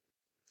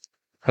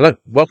Hello,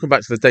 welcome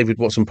back to the David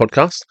Watson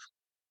podcast.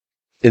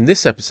 In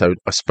this episode,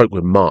 I spoke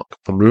with Mark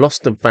from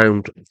Lost and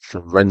Found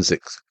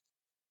Forensics.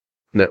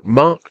 Now,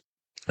 Mark,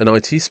 an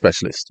IT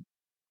specialist,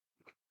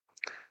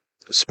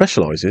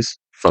 specialises,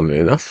 funnily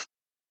enough,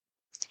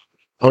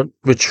 on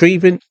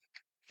retrieving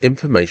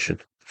information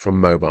from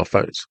mobile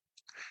phones,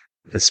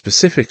 and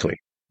specifically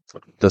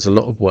does a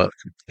lot of work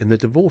in the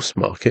divorce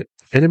market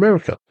in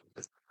America,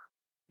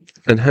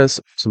 and has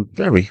some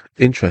very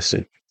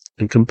interesting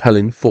and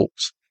compelling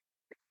thoughts.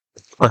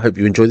 I hope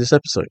you enjoy this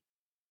episode.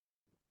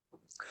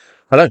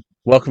 Hello,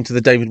 welcome to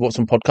the David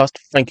Watson podcast.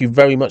 Thank you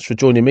very much for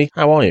joining me.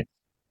 How are you?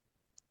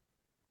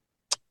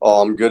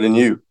 Oh, I'm good, and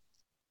you?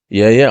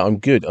 Yeah, I'm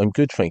good.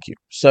 Thank you.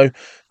 So,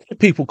 for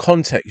people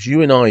context,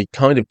 you and I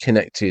kind of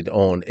connected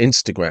on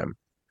Instagram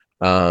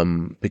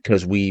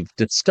because we've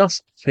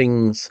discussed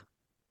things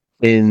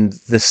in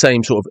the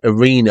same sort of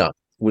arena,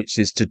 which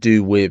is to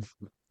do with,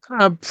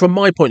 from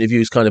my point of view,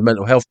 is kind of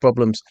mental health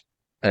problems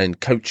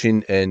and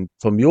coaching. And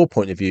from your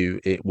point of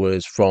view, it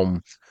was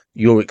from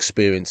your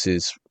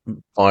experiences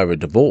via a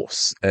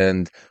divorce.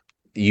 And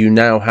you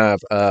now have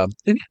a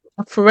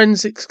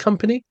forensics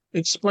company.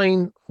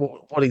 Explain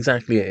what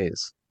exactly it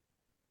is.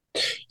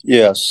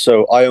 Yeah,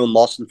 so I own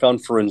Lost and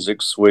Found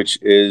Forensics, which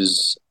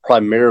is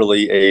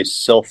primarily a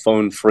cell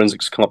phone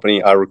forensics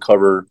company. I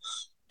recover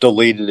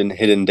deleted and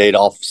hidden data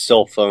off of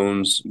cell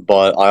phones,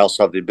 but I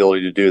also have the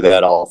ability to do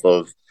that off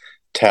of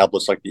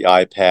tablets like the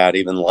iPad,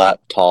 even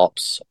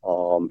laptops,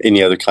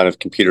 any other kind of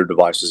computer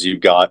devices you've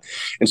got.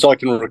 And so I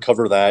can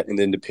recover that, and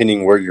then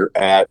depending where you're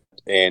at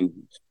and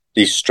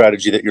the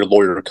strategy that your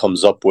lawyer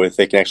comes up with,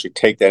 they can actually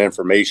take that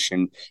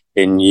information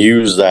and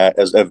use that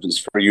as evidence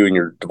for you in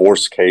your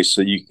divorce case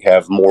so you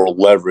have more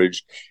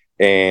leverage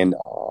and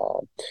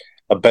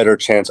a better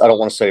chance. I don't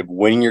want to say of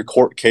winning your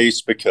court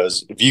case,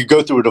 because if you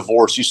go through a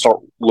divorce, you start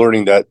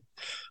learning that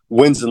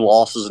wins and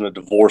losses in a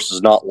divorce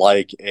is not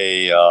like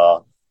a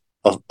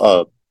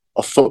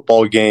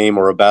football game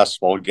or a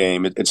basketball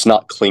game. It's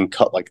not clean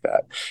cut like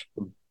that.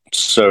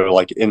 So,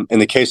 like in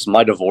the case of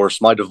my divorce,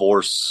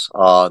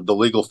 the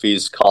legal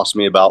fees cost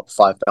me about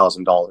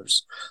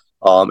 $5,000,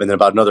 and then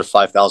about another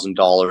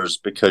 $5,000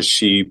 because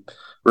she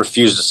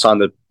refused to sign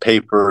the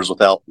papers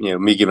without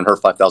me giving her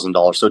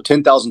 $5,000. So,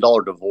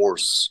 $10,000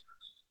 divorce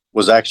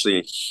was actually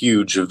a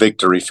huge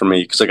victory for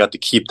me because I got to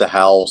keep the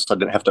house. I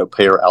didn't have to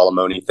pay her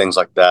alimony, things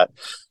like that.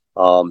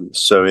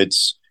 So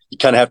you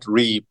kind of have to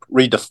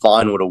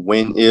redefine what a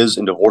win is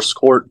in divorce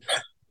court,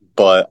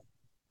 but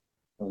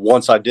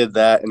once I did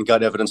that and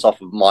got evidence off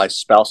of my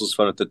spouse's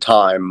phone at the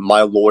time,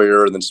 my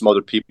lawyer and then some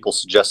other people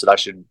suggested I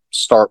should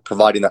start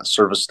providing that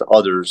service to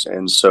others.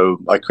 And so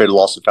I created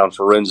Lost and Found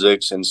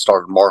Forensics and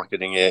started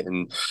marketing it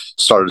and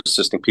started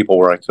assisting people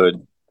where I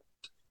could.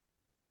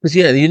 Because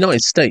the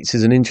United States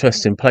is an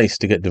interesting place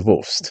to get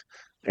divorced.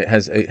 It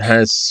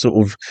has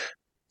sort of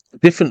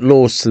different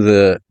laws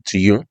to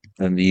Europe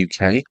and the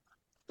UK,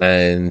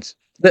 and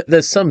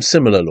there's some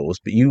similar laws,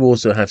 but you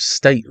also have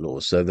state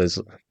laws. So there's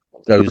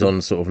goes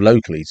on sort of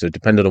locally. So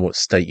depending on what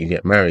state you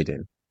get married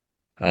in,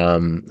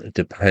 it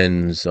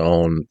depends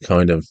on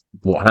kind of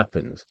what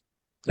happens.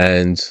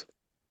 And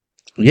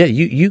yeah,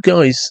 you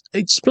guys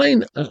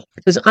explain.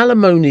 There's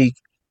alimony,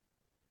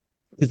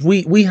 because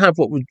we have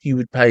what you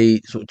would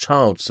pay sort of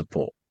child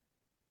support,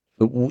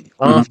 but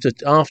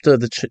Mhm. after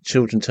the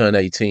children turn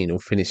 18 or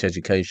finish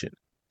education,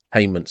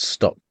 payments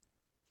stop.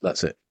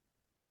 That's it.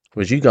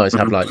 Whereas you guys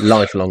have Mhm. like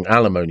lifelong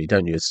alimony,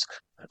 don't you? It's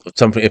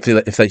something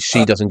if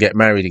she doesn't get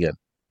married again.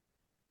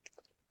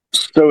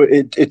 So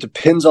it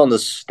depends on the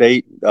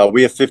state.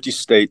 We have 50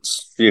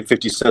 states. We have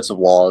 50 sets of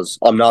laws.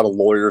 I'm not a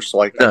lawyer,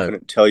 so I No.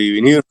 couldn't tell you.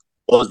 And even if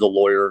I was the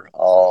lawyer,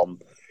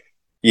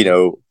 you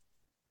know,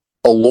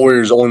 a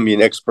lawyer's only be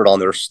an expert on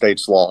their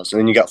state's laws. And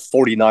then you got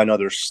 49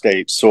 other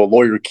states. So a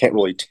lawyer can't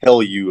really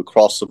tell you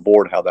across the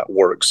board how that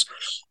works.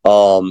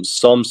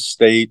 Some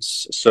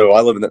states, so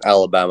I live in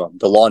Alabama.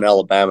 The law in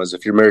Alabama is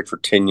if you're married for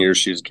 10 years,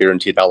 she's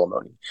guaranteed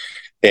alimony.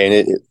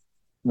 And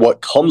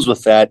what comes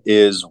with that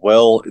is,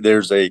 well,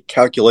 there's a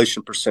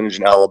calculation percentage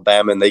in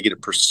Alabama, and they get a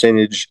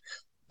percentage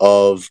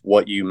of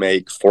what you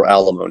make for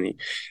alimony.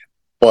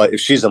 But if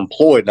she's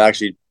employed, and I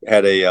actually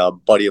had a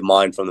buddy of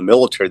mine from the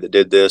military that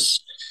did this.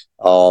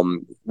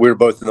 We were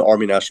both in the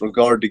Army National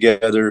Guard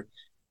together.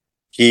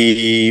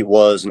 He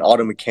was an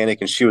auto mechanic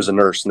and she was a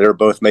nurse, and they were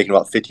both making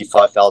about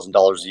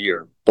 $55,000 a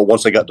year. But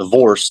once they got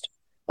divorced,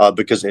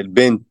 because it had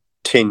been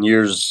 10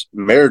 years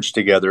marriage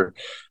together,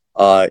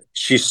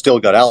 she still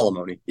got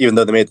alimony, even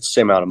though they made the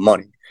same amount of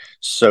money.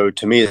 So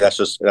to me,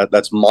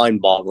 that's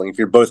mind boggling. If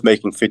you're both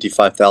making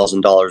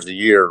 $55,000 a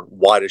year,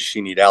 why does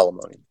she need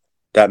alimony?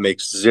 That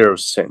makes zero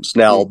sense.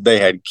 Now, they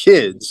had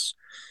kids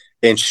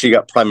and she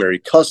got primary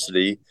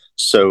custody.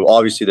 So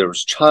obviously there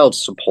was child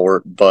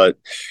support, but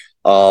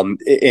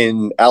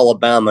in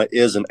Alabama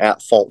is an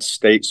at-fault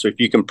state. So if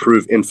you can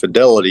prove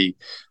infidelity,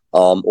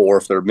 or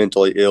if they're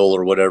mentally ill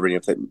or whatever,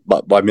 if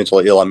by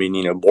mentally ill I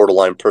mean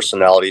borderline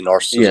personality,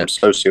 narcissism, Yeah.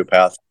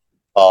 sociopath,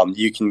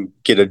 you can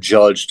get a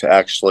judge to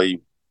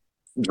actually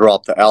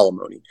drop the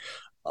alimony.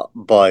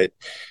 But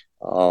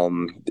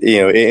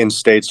In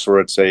states where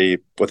it's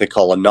what they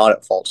call a not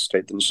at fault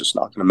state, then it's just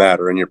not going to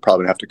matter, and you're probably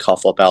going to have to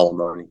cough up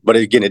alimony. But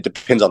again, it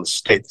depends on the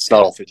state. It's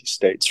not all 50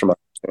 states, from my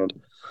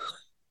understanding.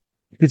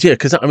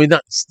 Because I mean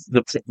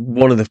that's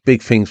one of the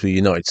big things with the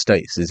United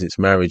States is its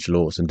marriage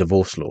laws and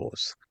divorce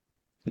laws.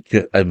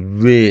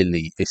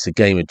 It's a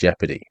game of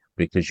jeopardy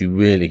because you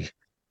really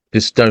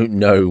just don't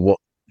know what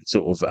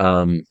sort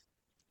of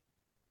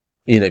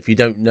if you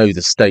don't know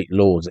the state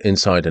laws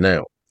inside and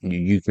out,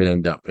 you can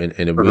end up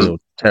in a real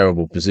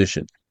terrible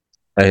position.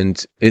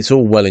 And it's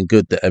all well and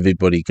good that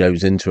everybody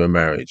goes into a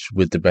marriage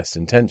with the best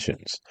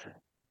intentions.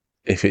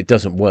 If it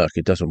doesn't work,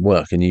 it doesn't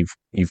work, and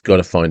you've got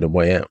to find a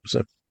way out.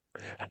 So,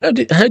 how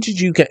did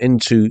you get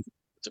into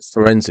the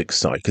forensic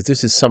side? Because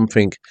this is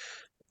something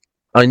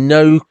I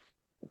know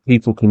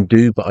people can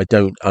do, but I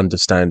don't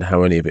understand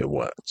how any of it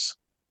works.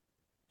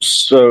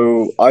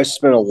 So I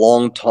spent a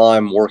long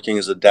time working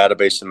as a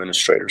database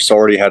administrator, so I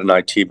already had an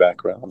IT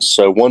background.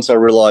 So once I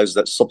realized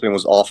that something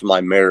was off in my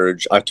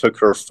marriage, I took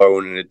her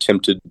phone and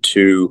attempted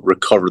to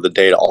recover the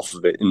data off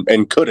of it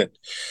and couldn't.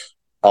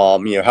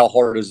 How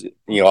hard is it?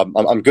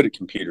 I'm good at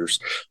computers.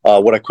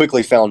 What I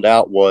quickly found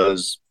out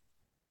was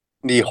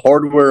the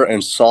hardware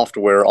and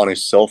software on a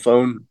cell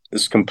phone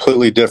is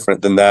completely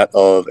different than that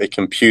of a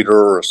computer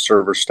or a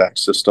server stack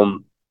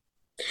system.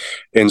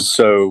 And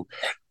so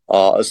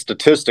a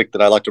statistic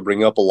that I like to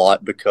bring up a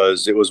lot,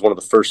 because it was one of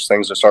the first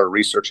things I started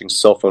researching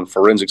cell phone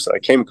forensics that I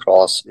came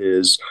across,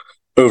 is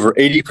over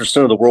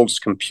 80% of the world's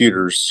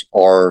computers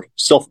are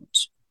cell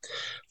phones.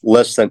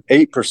 Less than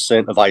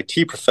 8% of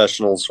IT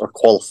professionals are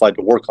qualified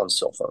to work on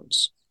cell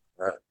phones.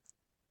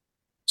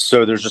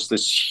 So there's just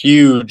this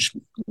huge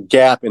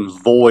gap and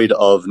void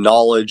of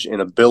knowledge and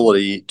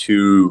ability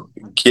to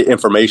get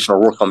information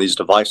or work on these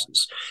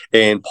devices.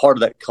 And part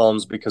of that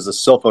comes because the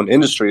cell phone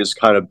industry is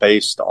kind of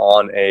based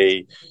on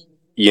a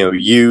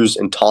use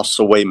and toss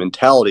away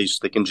mentality so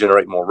they can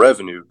generate more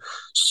revenue.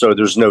 So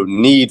there's no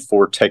need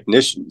for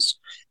technicians.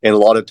 And a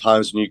lot of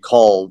times when you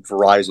call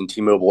Verizon,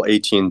 T-Mobile,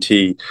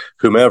 AT&T,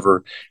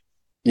 whomever,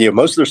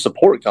 most of their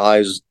support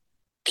guys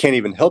can't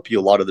even help you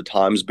a lot of the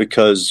times,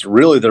 because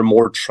really they're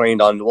more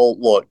trained on, well,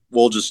 look,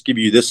 we'll just give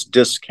you this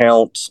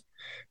discount.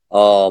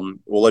 We'll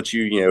let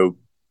you,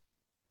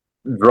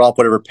 drop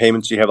whatever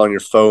payments you have on your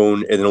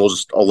phone, and then we'll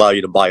just allow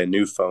you to buy a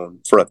new phone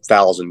for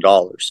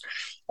 $1,000.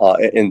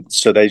 And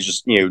so they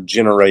just,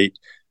 generate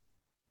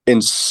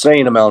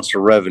insane amounts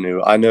of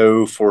revenue. I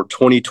know for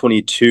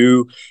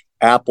 2022,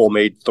 Apple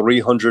made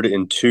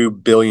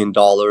 $302 billion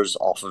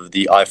off of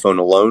the iPhone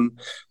alone.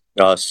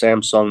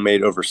 Samsung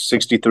made over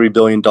 $63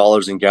 billion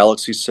in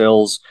Galaxy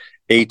sales.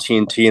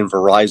 AT&T and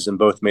Verizon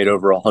both made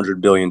over $100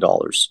 billion.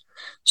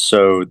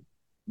 So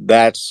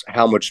that's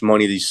how much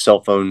money the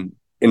cell phone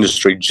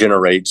industry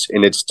generates,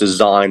 and it's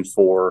designed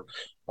for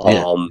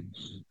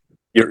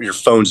your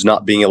phones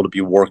not being able to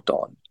be worked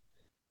on.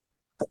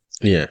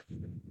 Yeah.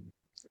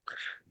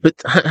 But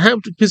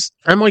because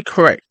am I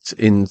correct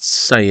in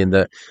saying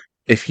that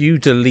if you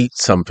delete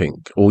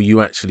something, all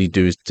you actually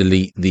do is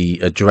delete the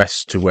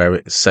address to where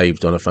it's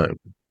saved on a phone?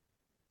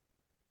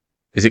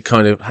 Is it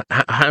kind of,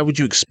 how would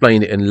you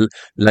explain it in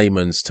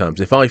layman's terms?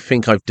 If I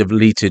think I've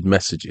deleted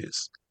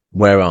messages,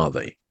 where are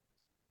they?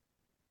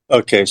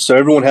 Okay, so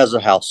everyone has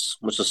a house,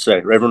 let's just say.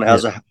 Everyone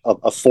has a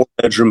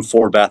 4-bedroom,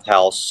 4-bath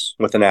house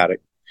with an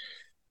attic.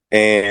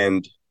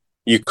 And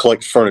you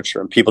collect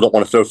furniture, and people don't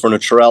want to throw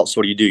furniture out. So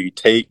what do? You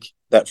take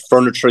that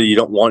furniture you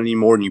don't want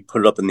anymore and you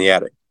put it up in the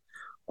attic.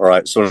 All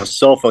right. So on a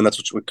cell phone,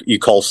 that's what you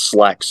call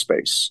slack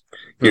space.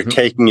 You're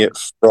taking it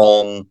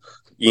from,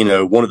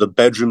 one of the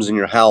bedrooms in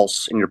your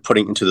house, and you're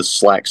putting it into the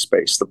slack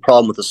space. The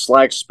problem with the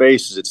slack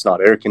space is it's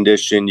not air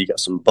conditioned. You got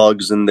some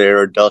bugs in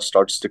there. Dust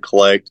starts to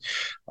collect.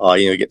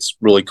 It gets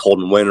really cold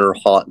in winter,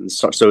 hot, and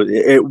so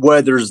it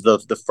weathers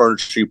the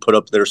furniture you put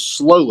up there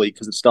slowly,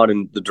 because it's not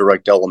in the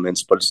direct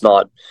elements, but it's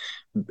not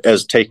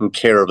as taken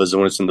care of as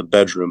when it's in the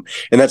bedroom.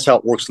 And that's how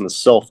it works in the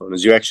cell phone,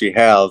 is you actually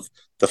have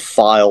the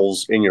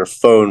files in your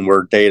phone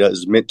where data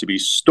is meant to be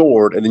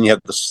stored, and then you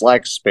have the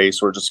slack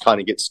space where it just kind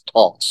of gets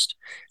tossed,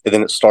 and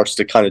then it starts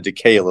to kind of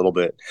decay a little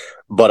bit.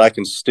 But I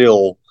can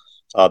still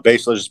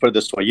basically, just put it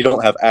this way: you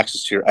don't have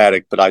access to your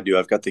attic, but I do.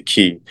 I've got the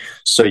key.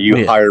 So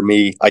you hire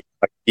me, I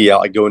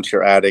go into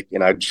your attic,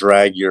 and I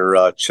drag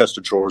your chest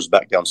of drawers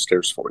back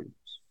downstairs for you.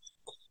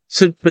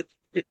 So, but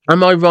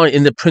am I right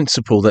in the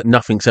principle that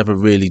nothing's ever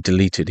really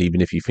deleted, even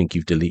if you think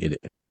you've deleted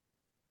it?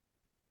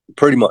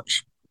 Pretty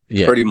much.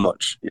 Yeah. Pretty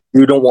much. If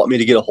you don't want me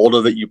to get a hold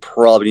of it, you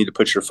probably need to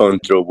put your phone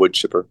through a wood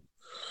chipper.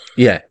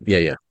 Yeah.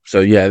 So,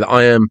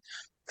 I am,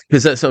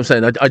 because that's what I'm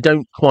saying. I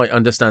don't quite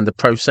understand the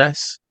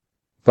process,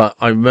 but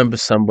I remember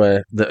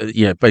somewhere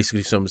that,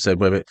 basically someone said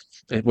whether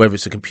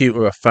it's a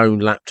computer, a phone,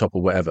 laptop,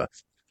 or whatever,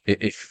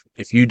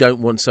 if you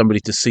don't want somebody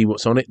to see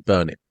what's on it,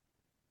 burn it.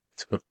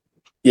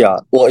 Yeah,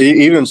 well,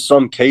 even in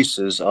some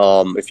cases,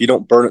 if you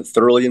don't burn it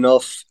thoroughly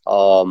enough,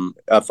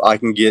 if I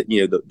can get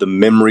the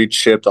memory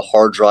chip, the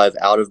hard drive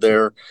out of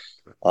there,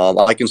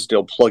 I can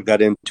still plug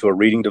that into a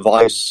reading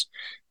device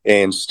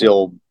and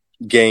still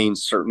gain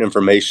certain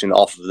information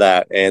off of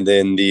that. And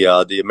then the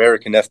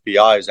American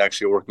FBI is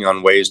actually working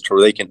on ways to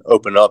where they can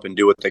open up and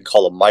do what they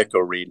call a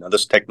micro read. Now,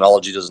 this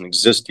technology doesn't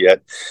exist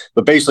yet,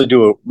 but basically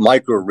do a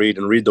micro read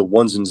and read the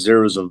ones and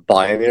zeros of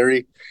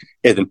binary,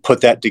 and then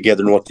put that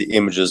together and what the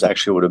images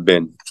actually would have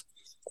been.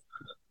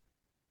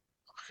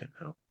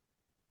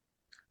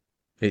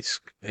 It's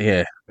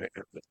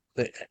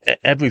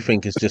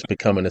everything is just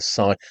becoming a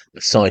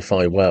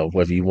sci-fi world,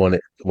 whether you want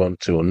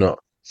to or not.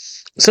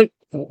 So,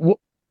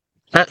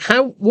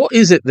 what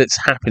is it that's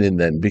happening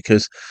then?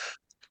 Because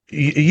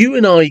you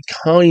and I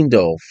kind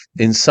of,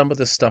 in some of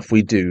the stuff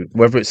we do,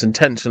 whether it's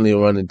intentionally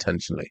or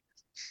unintentionally,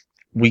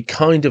 we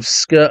kind of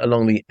skirt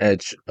along the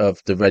edge of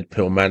the red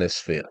pill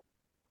manosphere,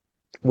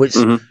 which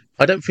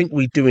I don't think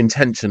we do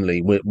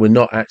intentionally. We're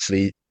not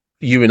actually.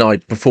 You and I,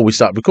 before we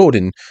start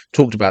recording,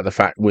 talked about the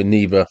fact we're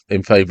neither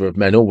in favour of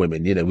men or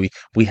women. You know,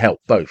 we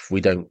help both.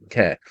 We don't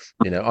care.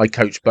 You know, I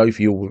coach both.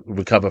 You'll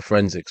recover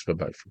forensics for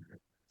both.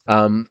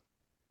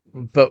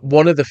 But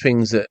one of the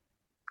things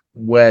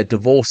where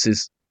divorce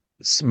is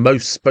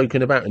most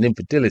spoken about and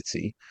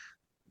infidelity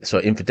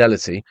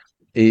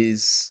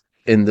is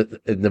in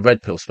the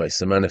red pill space,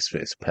 the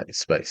manosphere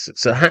space.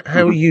 So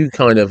how are you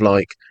kind of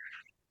like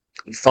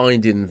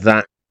finding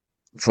that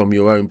from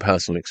your own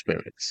personal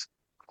experience?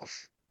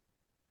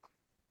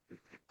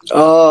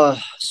 So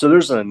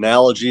there's an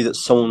analogy that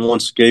someone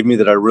once gave me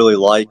that I really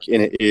like,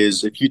 and it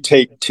is, if you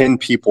take 10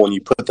 people and you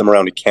put them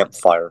around a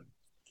campfire,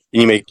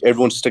 and you make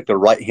everyone stick their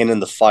right hand in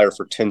the fire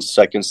for 10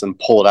 seconds and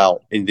pull it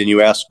out, and then you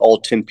ask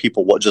all 10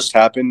 people what just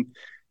happened,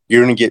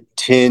 you're going to get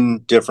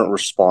 10 different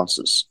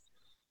responses.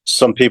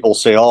 Some people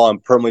say, "Oh, I'm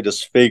permanently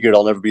disfigured.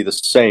 I'll never be the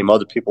same."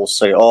 Other people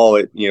say, "Oh,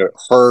 it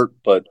hurt,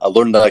 but I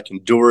learned that I can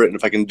endure it, and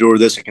if I can endure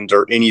this, I can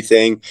endure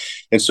anything."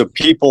 And so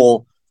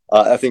people,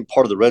 I think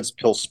part of the red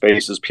pill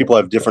space is people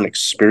have different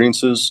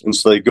experiences, and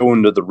so they go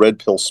into the red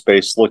pill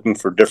space looking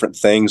for different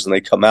things, and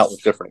they come out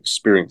with different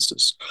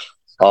experiences.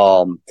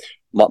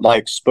 My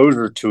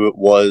exposure to it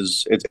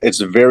was it's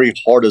very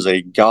hard as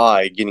a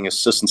guy getting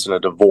assistance in a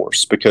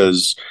divorce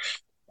because,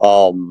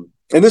 and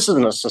this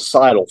isn't a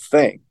societal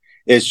thing.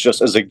 It's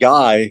just as a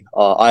guy,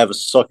 I have a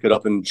suck it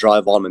up and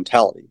drive on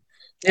mentality.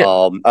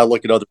 Yeah. I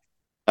look at other,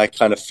 I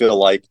kind of feel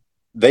like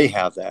they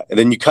have that, and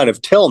then you kind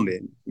of tell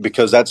men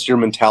because that's your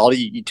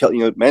mentality. You tell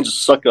man,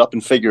 just suck it up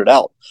and figure it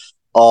out.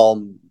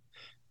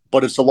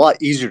 But it's a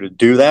lot easier to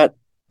do that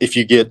if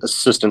you get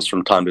assistance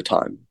from time to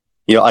time.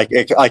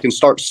 I can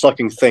start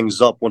sucking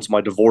things up once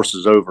my divorce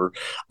is over.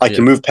 I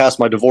can move past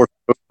my divorce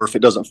if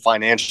it doesn't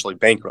financially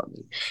bankrupt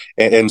me.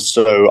 And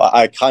so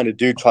I kind of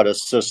do try to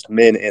assist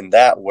men in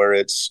that, where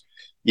it's,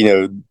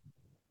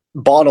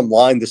 bottom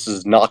line, this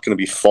is not going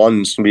to be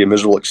fun. It's going to be a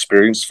miserable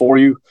experience for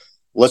you.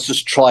 Let's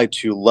just try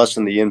to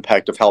lessen the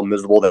impact of how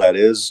miserable that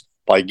is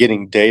by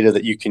getting data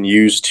that you can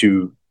use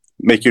to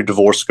make your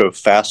divorce go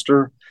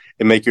faster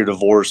and make your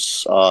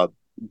divorce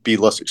be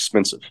less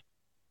expensive.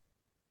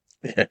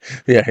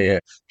 Yeah.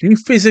 Do you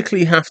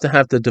physically have to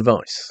have the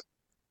device?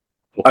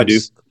 I do.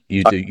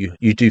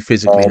 You do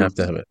physically have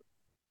to have it.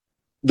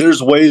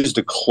 There's ways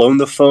to clone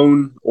the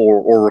phone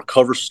or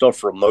recover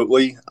stuff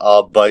remotely,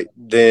 but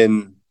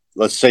then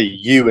let's say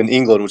you in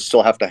England would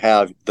still have to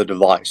have the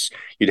device.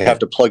 You'd have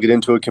to plug it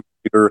into a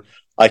computer.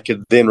 I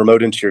could then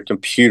remote into your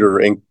computer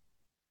and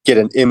get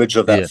an image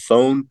of that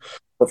phone.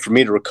 But for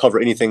me to recover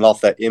anything off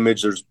that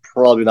image, there's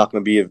probably not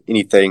going to be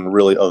anything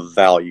really of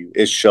value.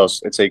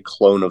 It's a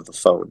clone of the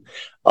phone.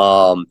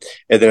 And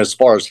then as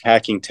far as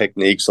hacking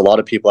techniques, a lot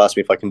of people ask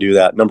me if I can do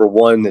that. Number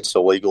one, it's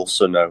illegal,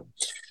 so no.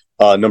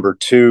 Number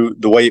two,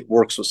 the way it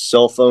works with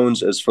cell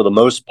phones is, for the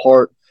most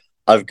part,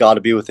 I've got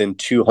to be within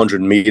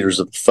 200 meters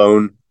of the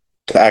phone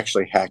to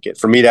actually hack it.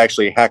 For me to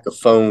actually hack a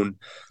phone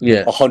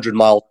 100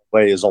 miles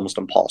away is almost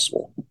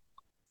impossible.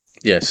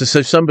 Yeah,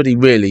 so somebody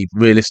really,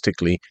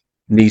 realistically,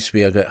 needs to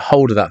be able to get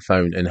hold of that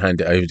phone and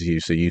hand it over to you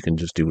so you can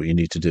just do what you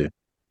need to do.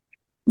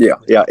 Yeah.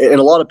 And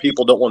a lot of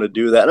people don't want to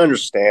do that. And I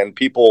understand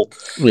people.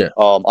 Yeah.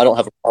 I don't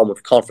have a problem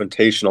with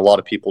confrontation. A lot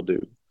of people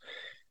do.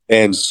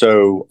 And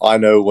so I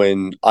know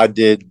when I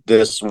did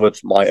this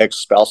with my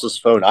ex-spouse's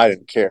phone, I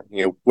didn't care.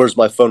 Where's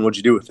my phone? What'd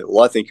you do with it?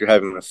 Well, I think you're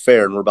having an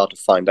affair and we're about to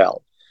find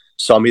out.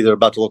 So I'm either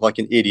about to look like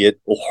an idiot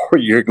or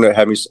you're going to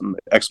have me some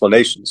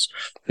explanations.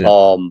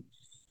 Yeah.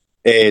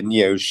 And,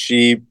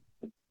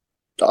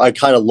 I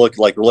kind of look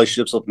like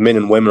relationships with men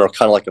and women are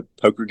kind of like a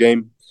poker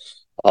game.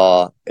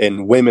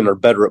 And women are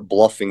better at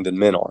bluffing than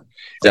men are.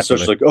 And so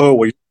it's like, oh,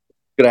 well, it's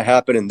going to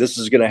happen and this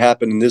is going to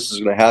happen and this is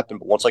going to happen.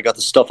 But once I got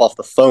the stuff off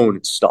the phone,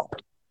 it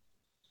stopped.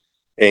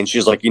 And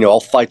she's like, I'll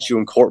fight you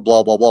in court,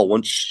 blah, blah, blah.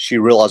 Once she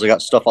realized I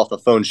got stuff off the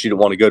phone, she didn't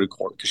want to go to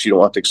court because she didn't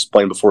want to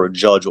explain before a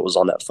judge what was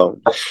on that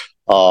phone.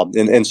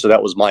 And so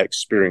that was my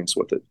experience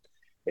with it.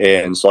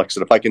 And so, like I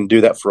said, if I can do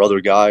that for other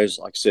guys,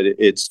 like I said,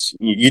 it's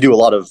you do a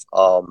lot of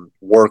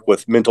work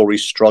with mental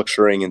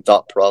restructuring and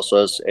thought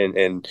process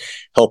and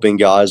helping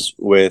guys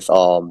with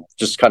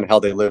just kind of how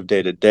they live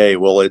day to day.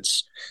 Well,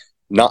 it's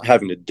not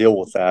having to deal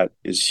with that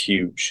is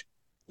huge.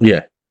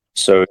 Yeah.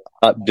 So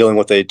not dealing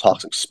with a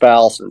toxic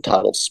spouse, an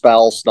entitled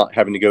spouse, not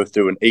having to go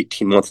through an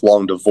 18-month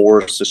long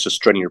divorce. It's just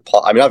straining your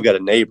pot. I mean, I've got a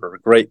neighbor, a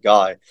great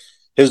guy.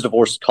 His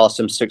divorce cost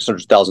him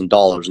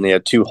 $600,000, and he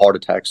had 2 heart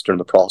attacks during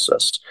the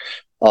process.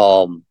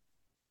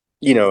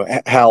 You know,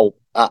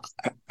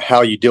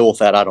 how you deal with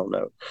that, I don't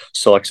know.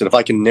 So like I said, if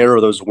I can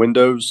narrow those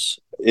windows,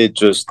 it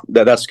just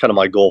that's kind of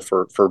my goal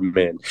for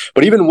men.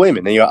 But even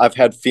women, you know, I've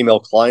had female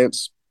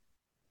clients,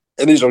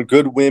 and these are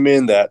good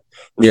women that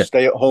were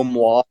stay-at-home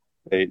wives.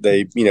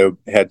 They you know,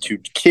 had 2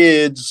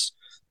 kids.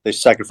 They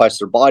sacrificed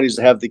their bodies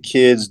to have the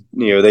kids.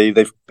 You know,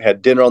 they've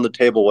had dinner on the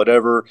table,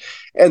 whatever.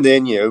 And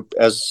then, you know,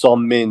 as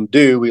some men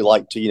do, we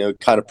like to, you know,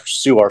 kind of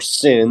pursue our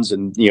sins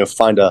and, you know,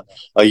 find a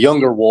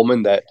younger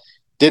woman that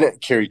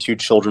didn't carry 2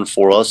 children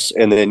for us.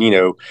 And then, you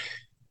know,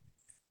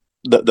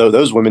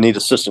 those women need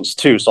assistance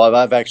too. So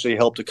I've actually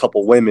helped a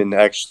couple women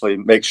actually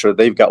make sure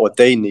they've got what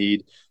they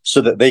need so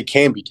that they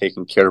can be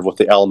taken care of with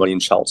the alimony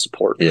and child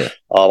support. Yeah.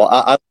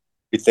 I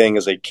everything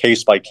is a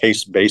case by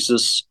case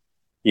basis.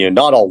 You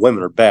know, not all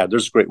women are bad.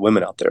 There's great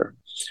women out there.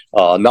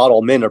 Not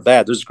all men are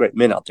bad. There's great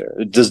men out there.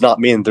 It does not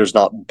mean there's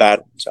not bad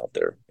ones out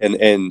there.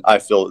 And I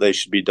feel that they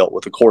should be dealt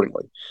with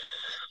accordingly.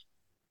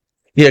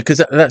 Yeah,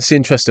 because that's the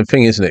interesting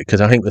thing, isn't it?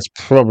 Because I think that's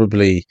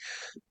probably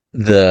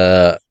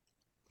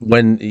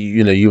when,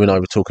 you know, you and I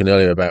were talking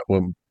earlier about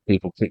when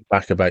people click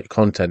back about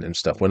content and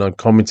stuff, when I'm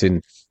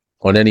commenting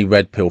on any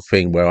red pill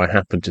thing where I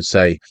happen to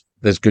say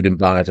there's good and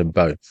bad in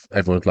both,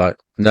 everyone's like,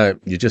 no,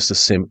 you're just a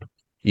simp.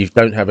 You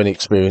don't have any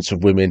experience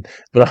of women,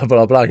 blah,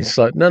 blah, blah. It's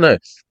like, no.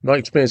 My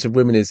experience of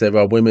women is there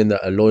are women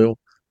that are loyal,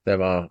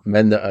 there are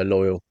men that are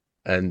loyal,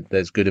 and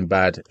there's good and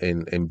bad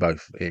in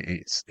both.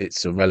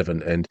 It's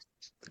irrelevant. And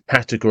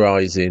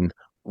categorizing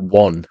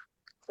one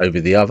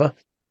over the other,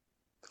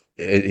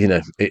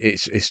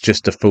 it's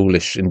just a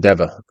foolish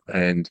endeavor.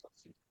 And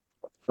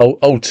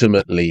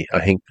ultimately,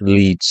 I think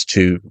leads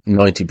to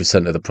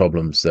 90% of the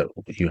problems that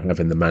you have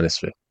in the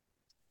manosphere.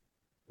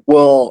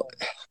 Well,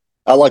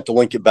 I like to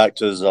link it back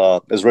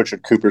to as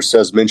Richard Cooper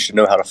says, men should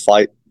know how to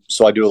fight.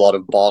 So I do a lot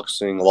of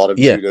boxing, a lot of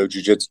judo,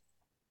 jiu-jitsu.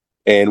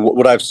 And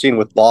what I've seen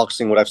with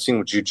boxing, what I've seen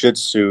with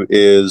jiu-jitsu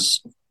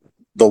is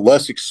the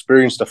less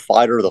experienced a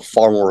fighter, the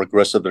far more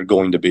aggressive they're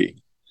going to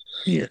be.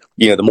 Yeah.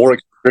 You know, the more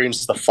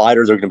experienced the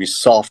fighter, they're going to be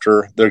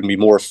softer. They're going to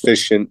be more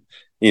efficient.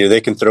 You know,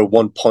 they can throw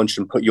one punch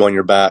and put you on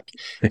your back.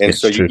 And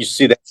so you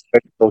see that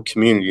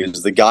community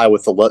is the guy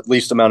with the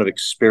least amount of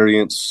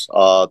experience,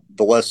 the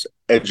less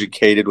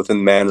educated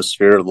within the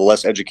manosphere, the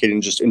less educated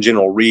in just in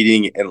general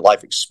reading and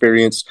life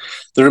experience.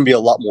 They're going to be a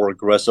lot more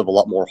aggressive, a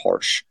lot more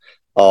harsh.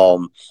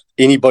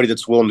 Anybody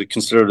that's willing to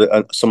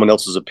consider someone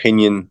else's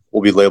opinion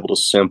will be labeled a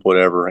simp,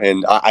 whatever.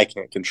 And I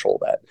can't control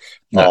that.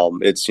 No.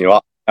 It's, you know,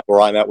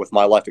 where I'm at with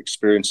my life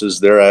experiences,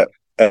 they're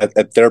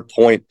at their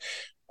point.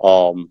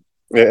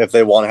 If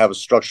they want to have a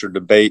structured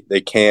debate,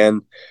 they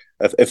can.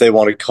 If they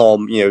want to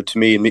come, you know, to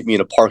me and meet me in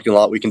a parking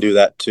lot, we can do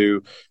that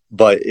too.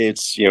 But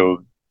it's, you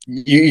know,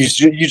 you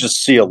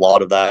just see a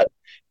lot of that.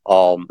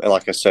 And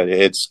like I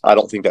said, I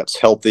don't think that's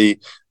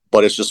healthy,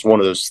 but it's just one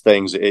of those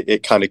things.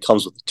 It kind of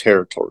comes with the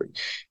territory.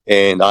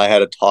 And I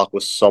had a talk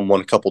with someone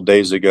a couple of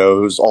days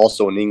ago who's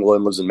also in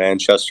England, lives in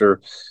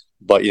Manchester.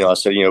 But, you know, I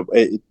said, you know,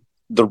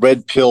 the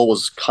red pill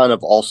was kind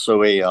of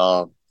also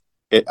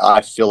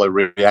I feel a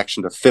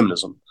reaction to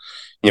feminism.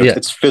 You know,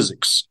 it's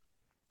physics.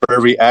 For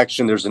every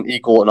action, there's an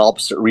equal and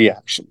opposite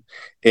reaction.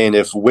 And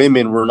if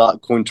women were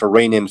not going to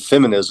rein in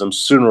feminism,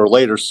 sooner or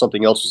later,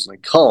 something else was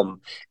going to come.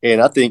 And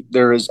I think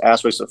there is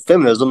aspects of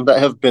feminism that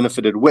have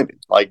benefited women.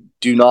 Like,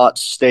 do not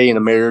stay in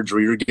a marriage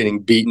where you're getting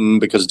beaten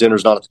because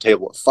dinner's not at the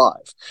table at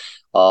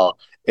 5.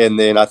 And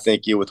then I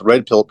think with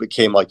Red Pill, it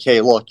became like,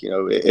 hey, look, you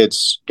know,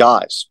 it's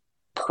guys,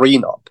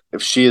 prenup.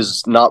 If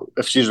she's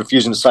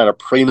refusing to sign a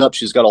prenup,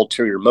 she's got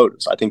ulterior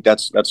motives. I think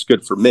that's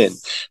good for men.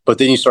 But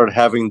then you start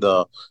having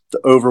the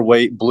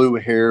overweight, blue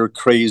hair,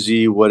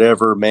 crazy,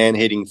 whatever,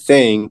 man-hating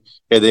thing.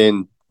 And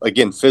then,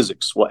 again,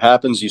 physics. What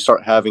happens? You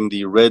start having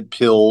the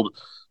red-pilled,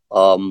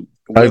 women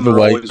are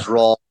always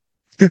wrong.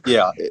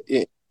 Yeah,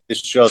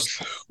 it's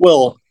just,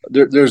 well,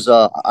 there's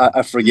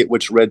I forget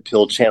which red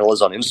pill channel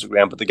is on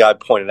Instagram, but the guy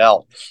pointed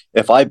out,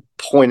 if I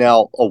point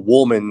out a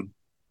woman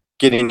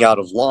getting out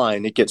of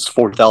line, it gets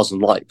 4,000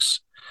 likes.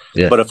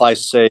 Yeah. But if I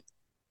say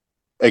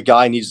a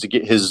guy needs to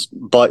get his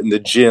butt in the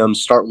gym,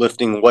 start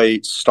lifting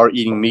weights, start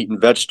eating meat and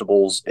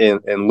vegetables,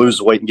 and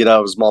lose weight and get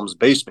out of his mom's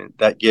basement,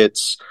 that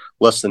gets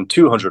less than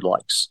 200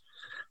 likes.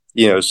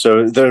 You know,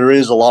 so there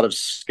is a lot of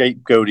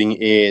scapegoating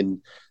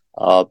in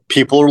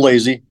people are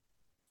lazy,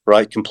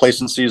 right?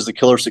 Complacency is the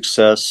killer of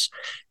success,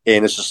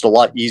 and it's just a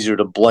lot easier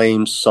to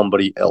blame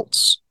somebody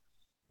else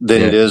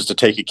than it is to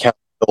take accountability.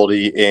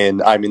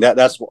 And I mean,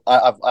 that's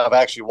I've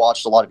actually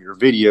watched a lot of your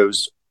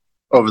videos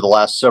over the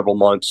last several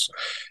months,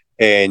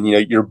 and you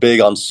know, you're big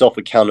on self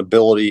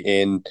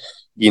accountability and,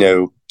 you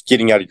know,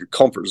 getting out of your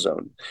comfort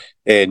zone,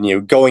 and you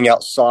know, going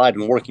outside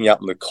and working out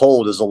in the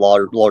cold is a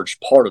large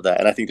part of that.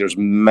 And I think there's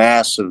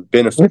massive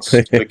benefits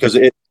because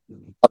it's a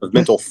lot of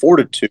mental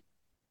fortitude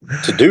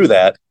to do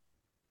that.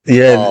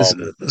 Yeah,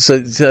 Um,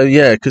 so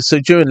yeah, because so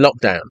during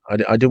lockdown,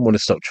 I didn't want to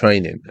stop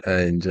training,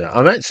 and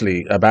I'm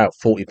actually about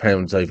 40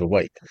 pounds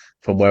overweight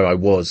from where I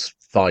was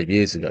 5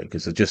 years ago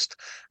because I just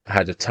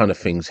had a ton of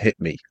things hit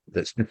me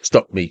that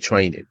stopped me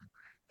training,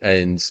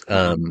 and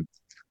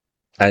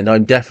and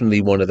I'm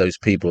definitely one of those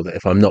people that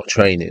if I'm not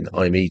training,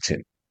 I'm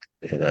eating,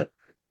 you know,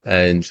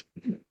 and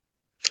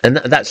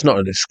that's not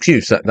an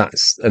excuse.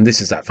 That's and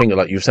this is that thing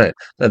like you were saying.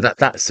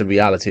 That's the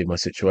reality of my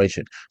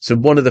situation. So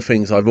one of the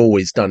things I've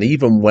always done,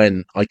 even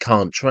when I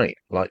can't train,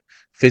 like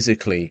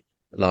physically,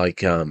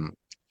 like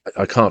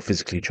I can't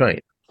physically train,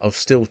 I'll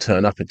still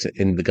turn up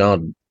in the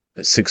garden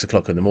at 6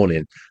 o'clock in the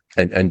morning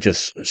and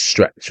just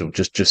stretch or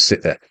just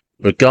sit there,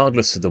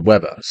 regardless of the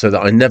weather, so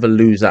that I never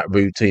lose that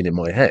routine in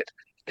my head.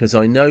 Because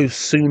I know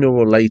sooner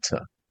or later,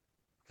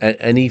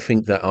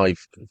 anything that I've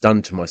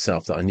done to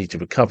myself that I need to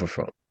recover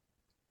from,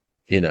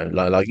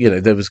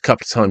 there was a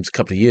couple of times, a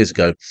couple of years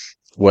ago,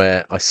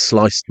 where I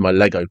sliced my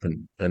leg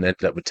open and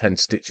ended up with 10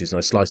 stitches. And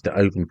I sliced it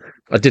open.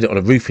 I did it on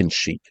a roofing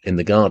sheet in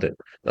the garden.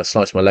 I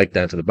sliced my leg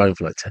down to the bone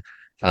for like 10,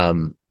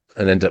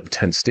 and ended up with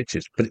 10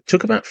 stitches. But it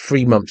took about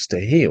 3 months to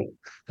heal.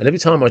 And every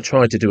time I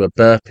tried to do a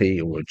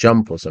burpee or a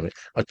jump or something,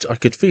 I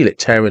could feel it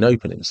tearing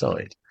open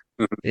inside,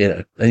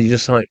 and you're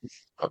just like,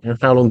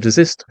 how long does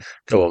this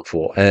go on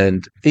for?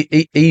 And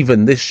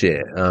even this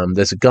year,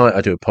 there's a guy I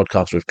do a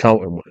podcast with,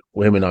 Carlton,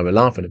 where him and I were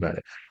laughing about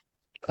it.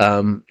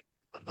 Um,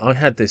 I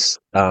had this,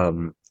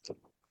 not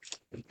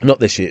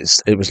this year,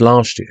 it was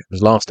last year, it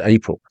was last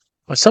April.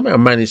 I somehow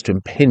managed to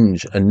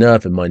impinge a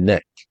nerve in my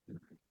neck,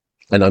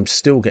 and I'm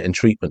still getting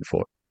treatment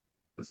for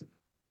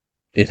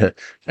it.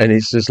 And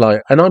it's just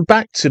like, and I'm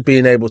back to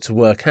being able to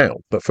work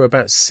out, but for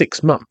about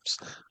 6 months,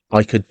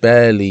 I could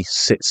barely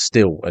sit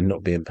still and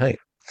not be in pain.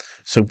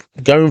 So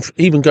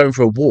even going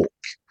for a walk,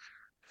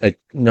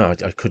 no,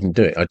 I couldn't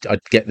do it.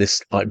 I'd get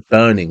this like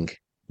burning,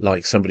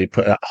 like somebody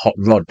put a hot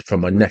rod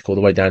from my neck all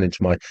the way down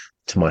into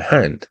my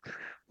hand.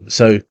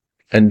 So,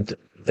 and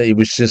it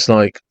was just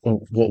like,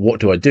 well,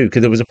 what do I do?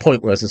 Because there was a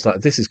point where I was just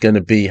like, this is going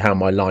to be how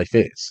my life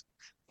is.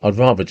 I'd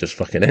rather just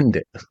fucking end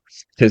it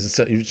because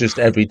it was just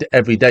every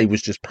day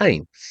was just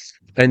pain,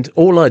 and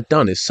all I'd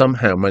done is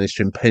somehow managed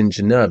to impinge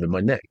a nerve in my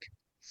neck,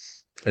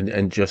 and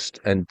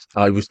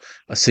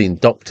I seen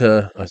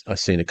doctor, I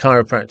seen a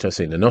chiropractor, I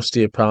seen an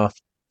osteopath,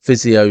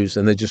 physios,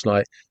 and they're just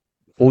like,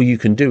 all you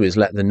can do is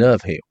let the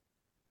nerve heal,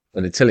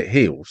 and until it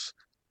heals,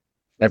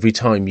 every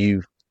time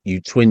you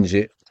twinge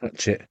it,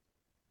 touch it,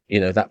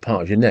 that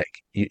part of your neck,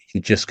 you're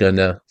just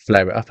gonna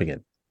flare it up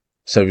again.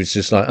 So it's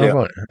just like, oh yeah.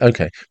 right,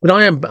 okay, but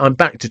I'm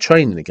back to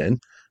training again.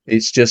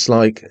 It's just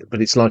like, but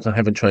it's like I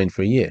haven't trained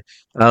for a year.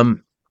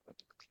 Um,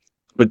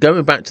 but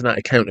going back to that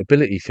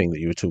accountability thing that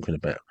you were talking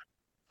about.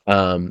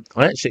 I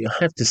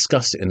have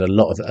discussed it in a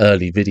lot of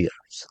early videos.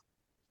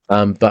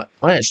 But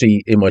I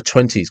actually, in my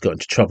 20s, got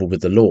into trouble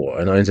with the law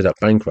and I ended up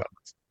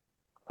bankrupt.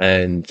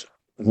 And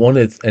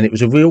and it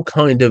was a real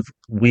kind of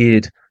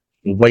weird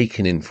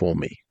awakening for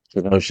me.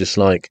 And I was just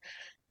like,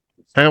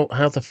 how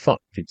the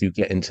fuck did you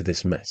get into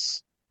this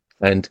mess?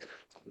 And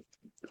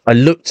I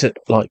looked at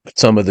like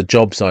some of the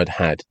jobs I'd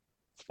had,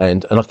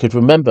 and I could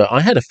remember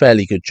I had a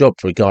fairly good job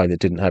for a guy that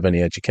didn't have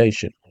any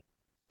education.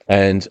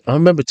 And I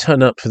remember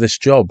turning up for this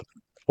job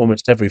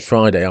almost every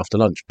Friday after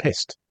lunch,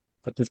 pissed.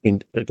 I'd just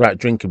been out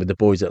drinking with the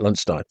boys at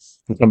lunchtime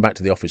and come back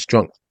to the office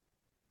drunk.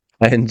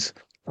 And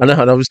and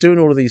I was doing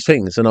all of these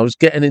things and I was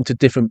getting into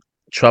different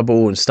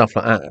trouble and stuff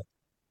like that.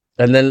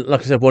 And then,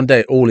 like I said, one day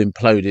it all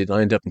imploded.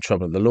 I ended up in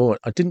trouble with the law.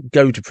 I didn't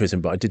go to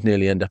prison, but I did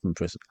nearly end up in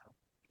prison.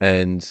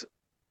 And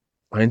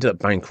I ended up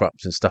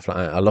bankrupt and stuff like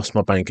that. I lost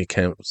my bank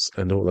accounts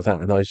and all of that.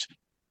 And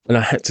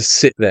I had to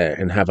sit there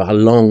and have a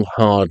long,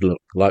 hard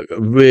look, like a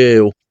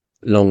real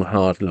long,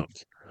 hard look.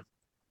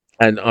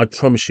 And I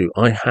promise you,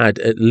 I had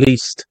at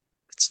least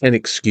 10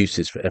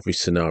 excuses for every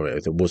scenario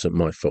that wasn't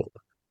my fault.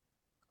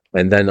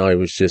 And then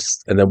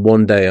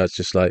one day I was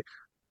just like,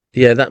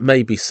 yeah, that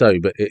may be so,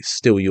 but it's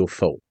still your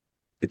fault.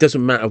 It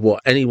doesn't matter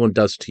what anyone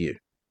does to you.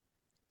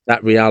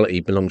 That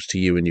reality belongs to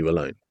you and you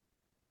alone.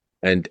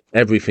 And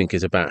everything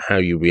is about how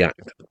you react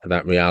to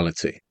that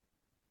reality.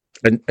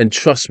 And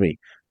trust me,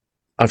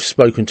 I've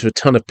spoken to a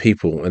ton of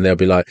people and they'll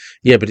be like,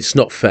 yeah, but it's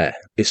not fair.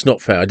 It's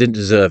not fair. I didn't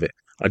deserve it.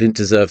 I didn't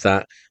deserve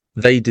that.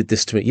 They did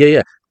this to me. Yeah,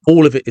 yeah.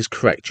 All of it is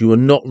correct. You are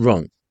not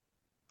wrong,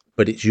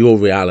 but it's your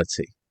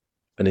reality.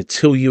 And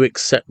until you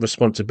accept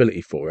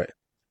responsibility for it,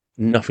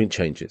 nothing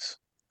changes.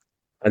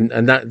 And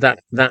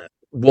that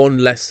one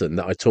lesson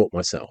that I taught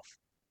myself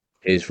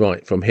is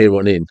right from here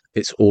on in,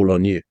 it's all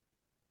on you.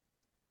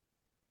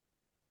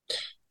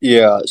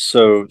 Yeah,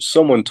 so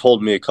someone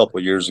told me a couple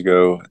of years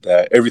ago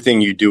that everything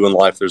you do in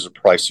life, there's a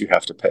price you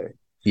have to pay.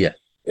 Yeah.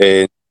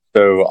 And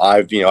so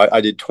I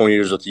did 20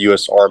 years with the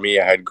U.S. Army.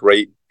 I had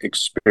great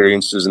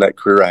experiences in that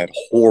career. I had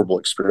horrible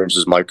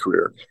experiences in my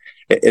career.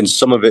 And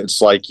some of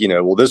it's like,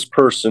 well, this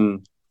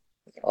person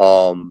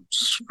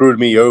screwed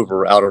me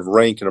over out of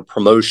rank and a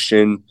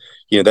promotion.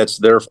 That's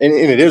and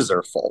it is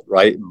their fault,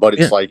 right? But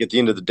it's Yeah. like at the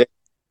end of the day,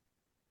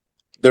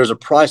 there's a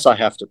price I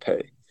have to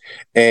pay.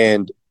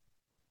 And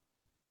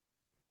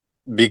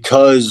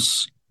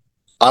because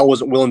I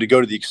wasn't willing to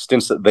go to the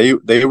extents that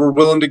they were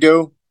willing to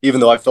go, even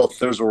though I felt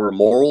those were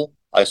immoral.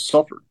 I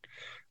suffered.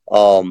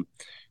 Um,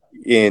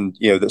 and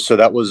so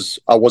that was,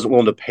 I wasn't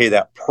willing to pay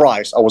that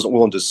price. I wasn't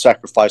willing to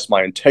sacrifice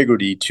my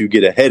integrity to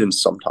get ahead. And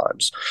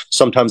sometimes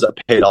that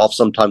paid off,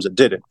 sometimes it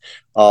didn't.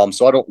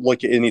 So I don't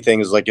look at anything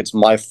as like it's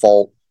my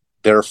fault,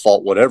 their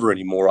fault, whatever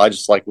anymore. I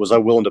just like, was I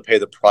willing to pay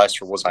the price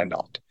or was I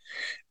not?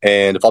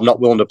 And if I'm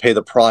not willing to pay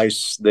the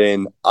price,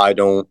 then I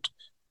don't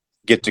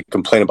get to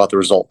complain about the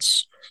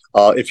results.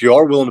 If you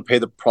are willing to pay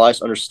the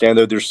price, understand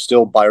though there's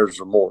still buyer's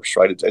remorse,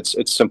 right?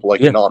 It's simple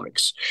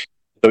economics. Yeah.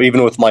 So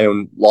even with my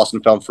own lost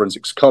and found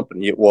forensics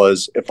company, it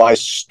was, if I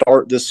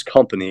start this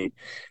company,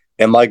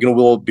 am I going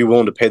to be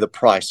willing to pay the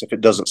price if it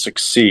doesn't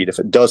succeed? If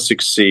it does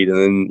succeed, and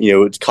then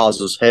it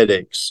causes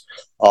headaches.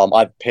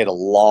 I've paid a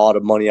lot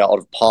of money out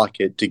of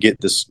pocket to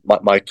get this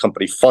my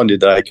company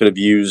funded that I could have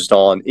used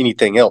on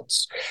anything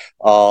else.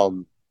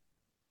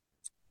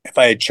 If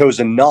I had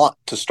chosen not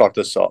to start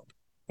this up,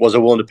 was I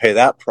willing to pay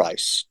that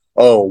price?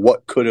 Oh,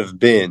 what could have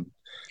been?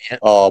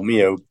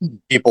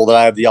 People that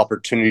I have the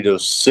opportunity to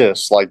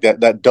assist, like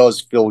that does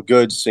feel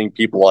good seeing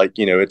people like,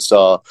 it's,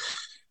 for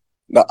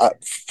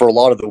a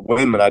lot of the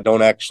women, I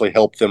don't actually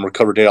help them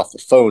recover data off the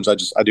phones. I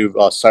do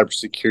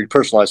cybersecurity,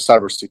 personalized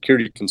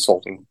cybersecurity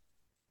consulting.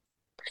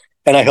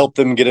 And I help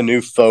them get a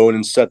new phone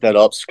and set that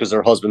up because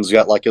their husband's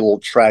got like a little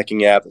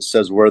tracking app that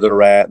says where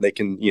they're at. And they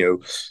can,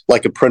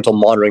 like a parental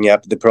monitoring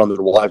app that they put on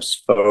their wife's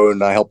phone.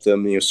 And I help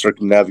them,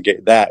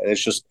 circumnavigate that. And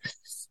it's just,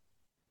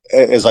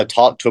 as I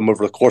talk to them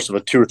over the course of a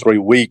 2 or 3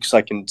 weeks,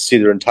 I can see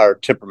their entire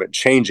temperament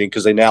changing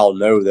because they now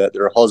know that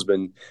their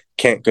husband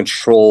can't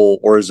control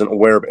or isn't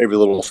aware of every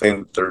little thing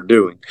that they're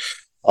doing.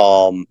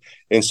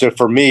 And so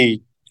for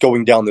me,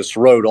 going down this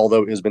road,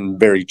 although it has been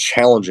very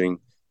challenging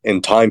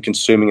and time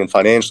consuming and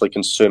financially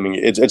consuming,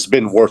 it's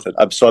been worth it.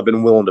 So I've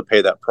been willing to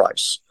pay that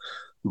price.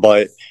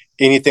 But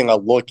anything I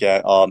look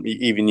at,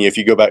 even if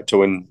you go back to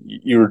when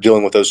you were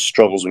dealing with those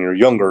struggles when you were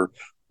younger,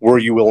 were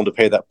you willing to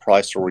pay that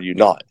price or were you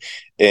not?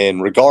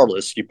 And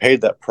regardless, you paid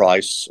that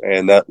price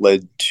and that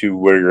led to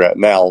where you're at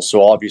now.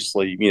 So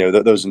obviously,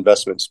 those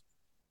investments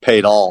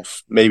paid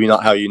off, maybe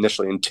not how you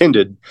initially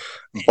intended,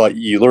 but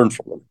you learned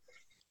from them.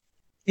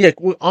 Yeah,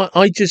 well,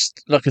 I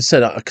just, like I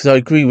said, because I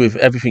agree with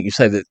everything you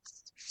say, that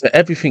for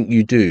everything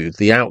you do,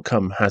 the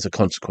outcome has a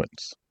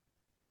consequence.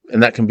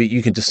 And that can be,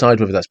 you can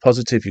decide whether that's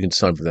positive, you can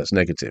decide whether that's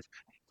negative.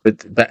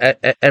 But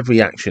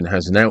every action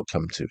has an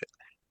outcome to it.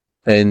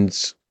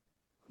 And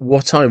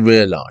what I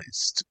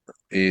realized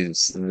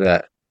is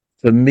that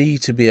for me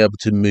to be able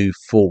to move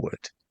forward,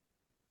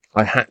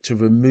 I had to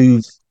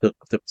remove the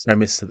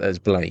premise that there's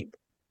blame.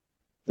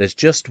 There's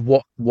just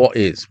what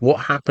is. What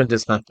happened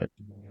has happened.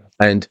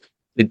 And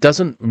it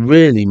doesn't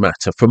really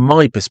matter. From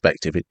my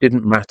perspective, it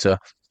didn't matter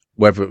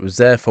whether it was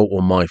their fault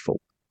or my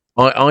fault.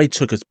 I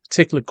took a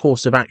particular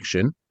course of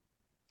action,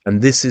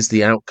 and this is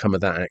the outcome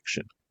of that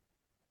action.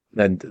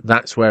 And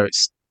that's where it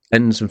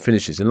ends and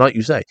finishes. And like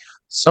you say,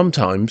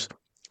 sometimes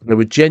there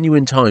were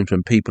genuine times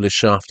when people have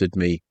shafted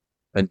me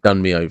and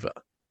done me over.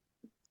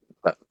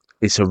 But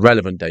it's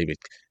irrelevant, David,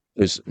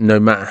 because no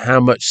matter how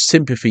much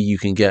sympathy you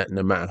can get,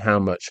 no matter how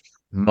much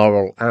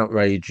moral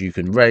outrage you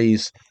can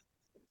raise,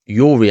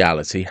 your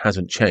reality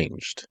hasn't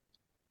changed.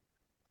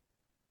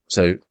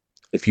 So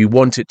if you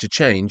want it to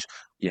change,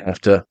 you have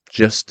to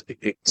just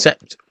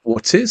accept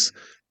what is.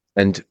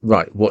 And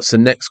right, what's the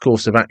next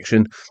course of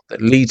action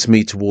that leads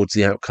me towards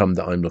the outcome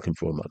that I'm looking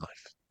for in my life?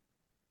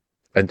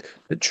 And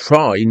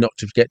try not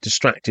to get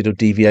distracted or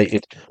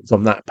deviated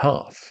from that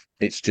path.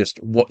 It's just,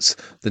 what's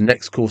the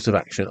next course of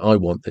action I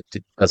want that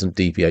doesn't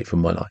deviate from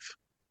my life?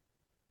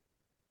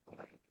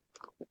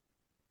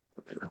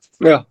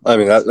 Yeah, I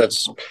mean,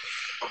 that's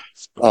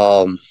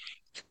like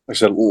I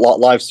said,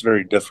 life's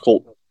very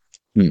difficult.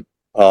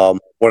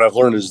 What I've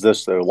learned is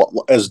this,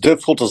 though: as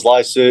difficult as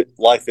life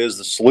is,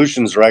 the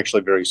solutions are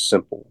actually very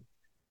simple.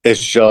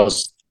 It's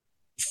just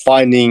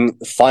finding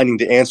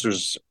the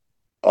answers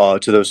to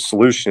those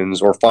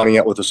solutions, or finding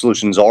out what the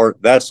solutions are.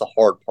 That's the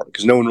hard part,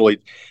 because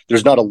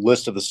there's not a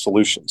list of the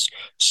solutions.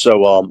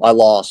 So I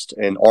lost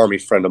an Army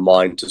friend of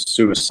mine to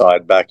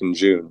suicide back in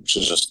June, which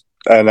is just,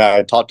 and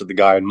I talked to the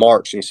guy in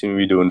March and he seemed to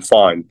be doing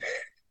fine.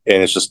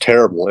 And it's just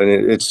terrible. And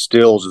it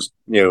still just,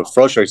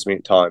 frustrates me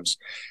at times.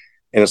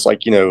 And it's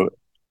like,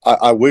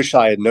 I wish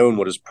I had known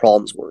what his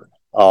problems were,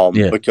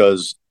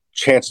 because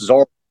chances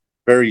are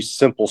very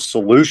simple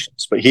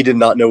solutions, but he did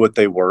not know what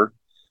they were.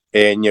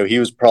 And, he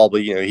was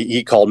probably,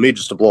 he called me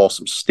just to blow off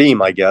some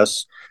steam, I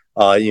guess,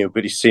 but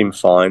he seemed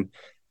fine.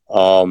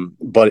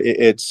 But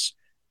it's,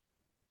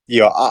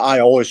 I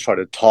always try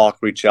to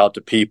reach out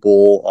to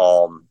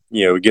people,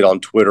 get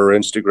on Twitter or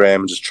Instagram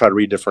and just try to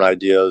read different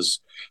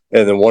ideas.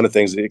 And then one of the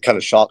things that it kind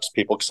of shocks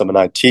people, because I'm an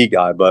IT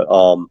guy, but,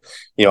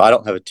 I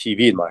don't have a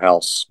TV in my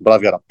house, but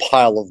I've got a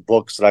pile of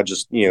books that I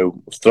just,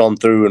 thumb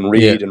through and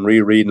read and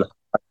reread and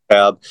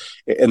tab.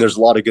 And there's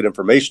a lot of good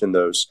information in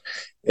those.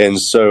 And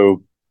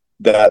so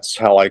that's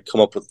how I come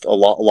up with a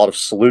lot of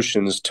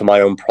solutions to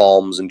my own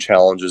problems and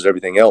challenges,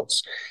 everything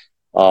else.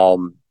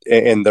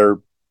 And they're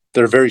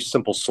they're very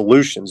simple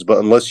solutions, but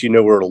unless you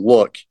know where to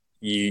look,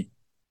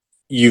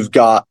 you've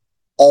got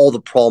all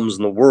the problems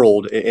in the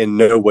world and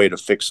no way to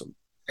fix them.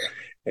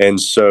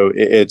 And so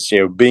it's,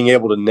 being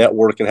able to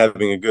network and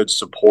having a good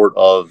support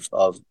of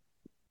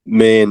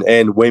men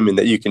and women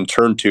that you can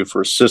turn to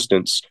for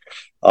assistance.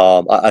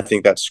 I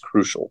think that's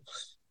crucial,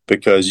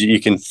 because you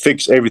can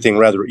fix everything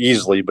rather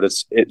easily, but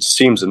it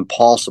seems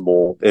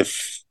impossible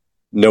if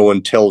no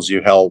one tells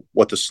you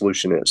what the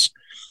solution is.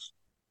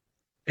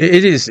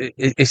 It is.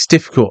 It's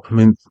difficult. I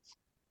mean,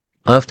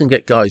 I often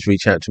get guys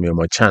reach out to me on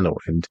my channel,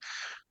 and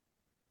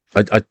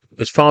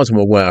as far as I'm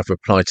aware, I've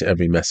replied to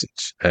every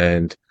message,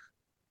 and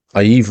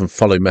I even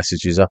follow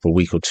messages up a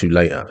week or two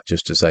later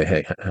just to say,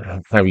 "Hey,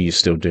 how are you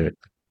still doing?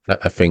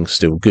 Are things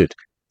still good?"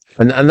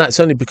 And that's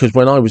only because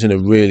when I was in a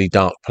really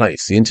dark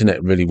place, the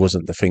internet really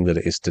wasn't the thing that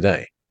it is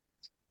today.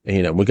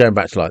 We're going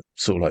back to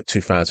sort of like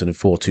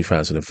 2004,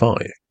 2005,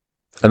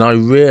 and I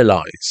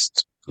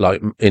realised,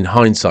 like in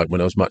hindsight, when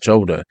I was much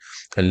older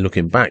and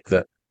looking back,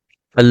 that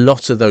a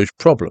lot of those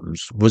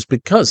problems was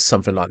because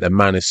something like the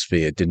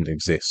manosphere didn't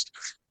exist.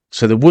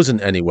 So there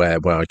wasn't anywhere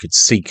where I could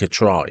seek a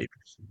tribe,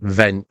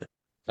 vent,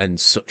 and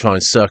try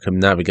and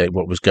circumnavigate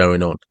what was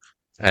going on.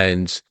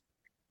 And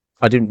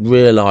I didn't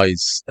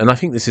realize, and I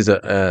think this is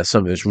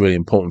something that's really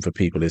important for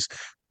people, is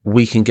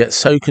we can get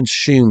so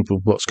consumed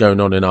with what's going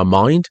on in our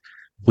mind,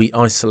 we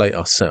isolate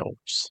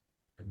ourselves,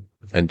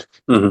 and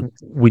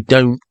we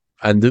don't.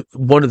 And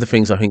one of the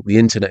things I think the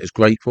internet is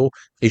great for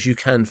is you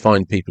can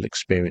find people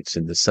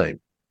experiencing the same.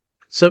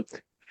 So,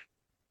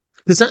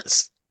 because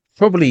that's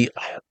probably,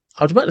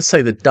 I was about to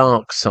say the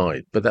dark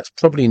side, but that's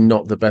probably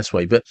not the best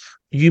way. But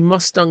you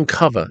must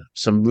uncover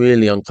some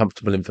really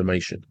uncomfortable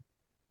information.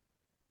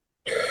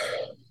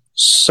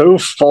 So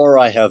far,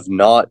 I have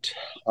not.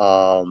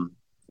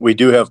 We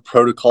do have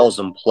protocols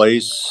in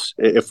place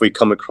if we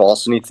come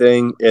across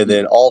anything. And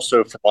then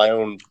also for my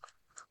own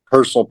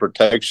personal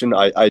protection,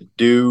 I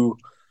do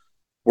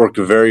work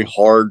very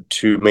hard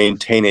to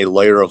maintain a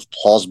layer of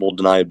plausible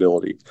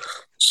deniability.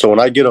 So when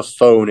I get a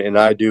phone and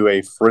I do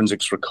a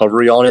forensics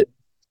recovery on it,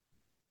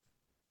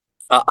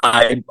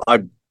 I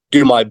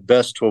do my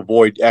best to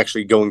avoid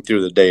actually going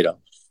through the data.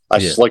 I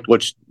select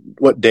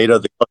what data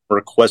the customer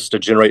requests to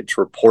generate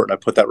to report, and I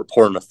put that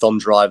report on a thumb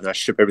drive, and I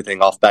ship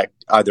everything off back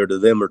either to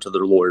them or to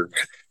their lawyer.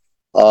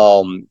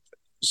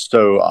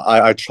 So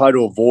I try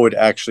to avoid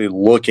actually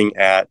looking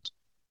at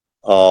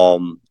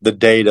the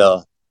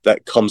data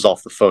that comes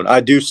off the phone. I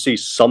do see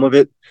some of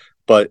it,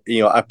 but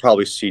I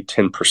probably see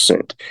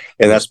 10%,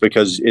 and that's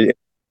because it's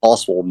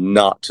possible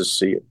not to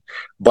see it.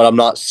 But I'm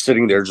not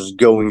sitting there just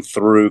going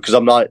through, because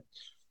I'm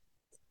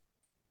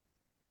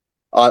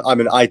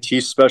an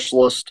IT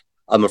specialist.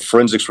 I'm a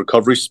forensics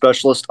recovery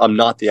specialist. I'm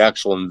not the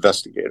actual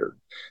investigator,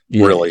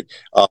 really.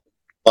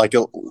 Like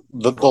the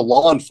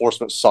law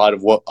enforcement side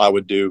of what I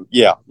would do.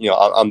 Yeah,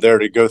 I'm there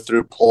to go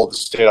through, pull the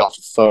state off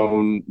the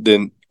phone,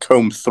 then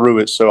comb through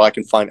it so I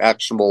can find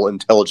actionable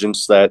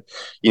intelligence that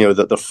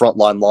that the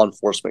frontline law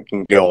enforcement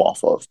can go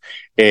off of,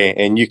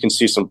 and you can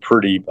see some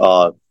pretty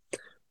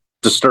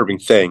disturbing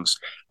things.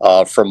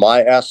 From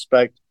my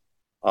aspect,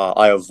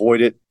 I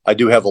avoid it. I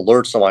do have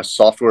alerts on my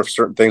software if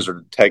certain things are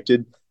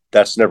detected.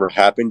 That's never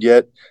happened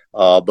yet.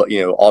 But,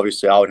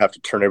 obviously I would have to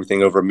turn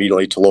everything over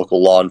immediately to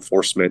local law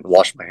enforcement,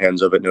 wash my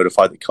hands of it,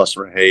 notify the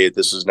customer, hey,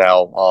 this has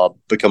now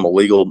become a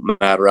legal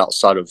matter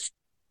outside of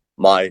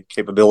my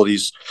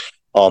capabilities.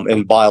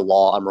 And by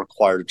law, I'm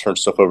required to turn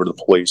stuff over to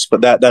the police.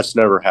 But that's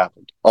never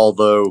happened.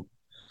 Although,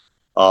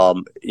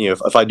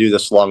 if I do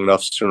this long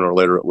enough, sooner or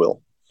later it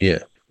will. Yeah.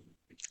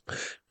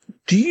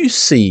 Do you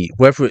see,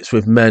 whether it's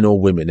with men or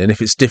women, and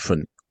if it's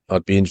different,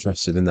 I'd be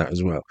interested in that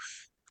as well.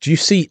 Do you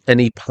see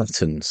any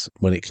patterns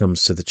when it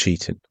comes to the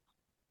cheating?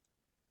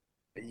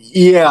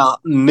 Yeah,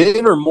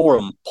 men are more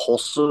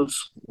impulsive.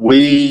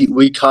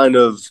 We kind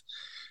of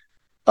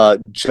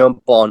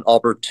jump on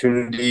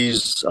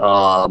opportunities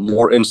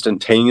more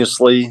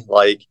instantaneously.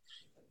 Like,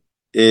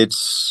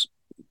 it's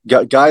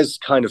guys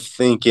kind of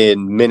think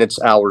in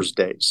minutes, hours,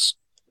 days,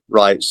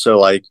 right? So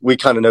like we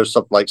kind of know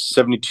something like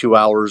 72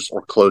 hours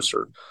or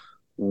closer.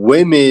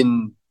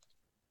 Women,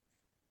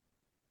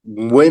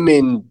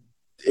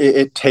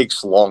 it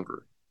takes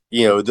longer.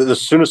 The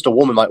soonest a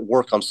woman might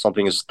work on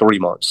something is 3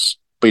 months,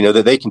 but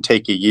that they can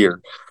take a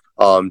year.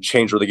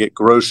 Change where they get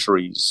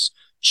groceries,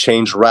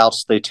 change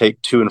routes they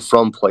take to and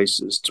from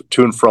places,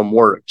 to and from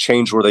work,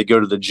 change where they go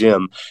to the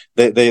gym.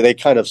 They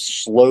kind of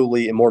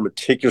slowly and more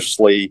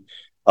meticulously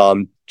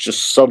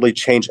just subtly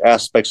change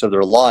aspects of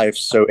their life.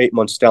 So 8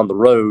 months down the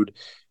road,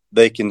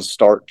 they can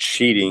start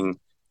cheating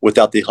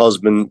without the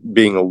husband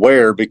being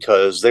aware,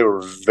 because they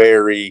were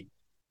very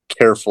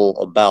careful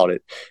about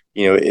it.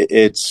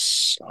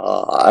 It's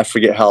I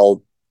forget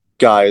how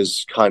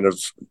guys kind of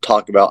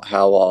talk about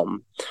how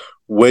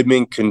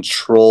women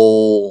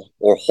control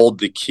or hold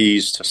the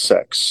keys to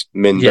sex,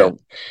 men don't.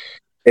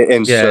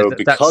 And so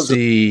because that's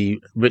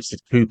the Richard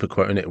Cooper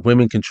quote, isn't it?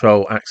 Women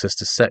control access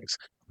to sex,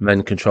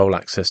 men control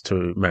access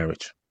to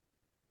marriage.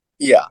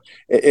 Yeah.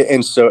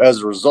 And so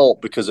as a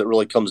result, because it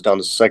really comes down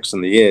to sex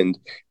in the end,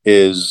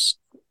 is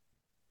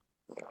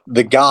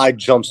the guy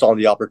jumps on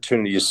the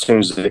opportunity as soon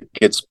as it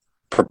gets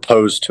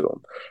proposed to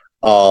him.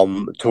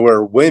 To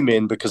where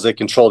women, because they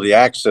control the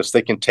access,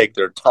 they can take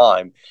their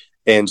time.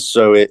 And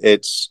so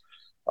it's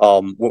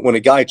when a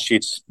guy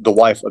cheats, the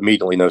wife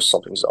immediately knows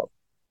something's up,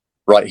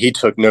 right? He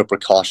took no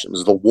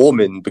precautions. The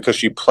woman, because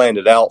she planned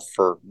it out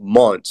for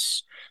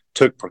months,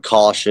 took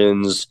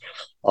precautions,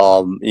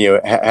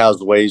 has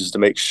ways to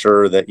make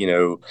sure that,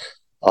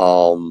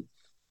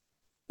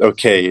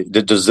 okay,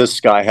 does this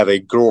guy have a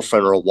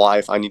girlfriend or a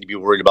wife? I need to be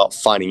worried about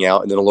finding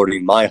out and then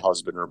alerting my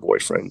husband or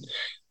boyfriend,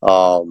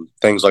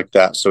 things like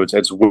that. So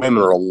it's women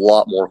are a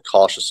lot more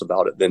cautious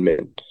about it than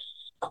men.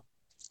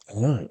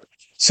 Right.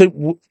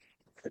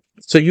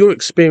 So your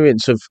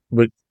experience of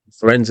with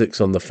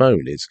forensics on the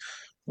phone is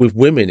with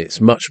women,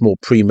 it's much more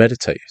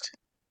premeditated.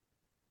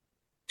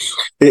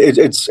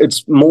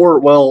 It's more,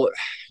 well,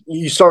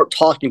 you start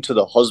talking to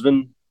the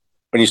husband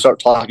when you start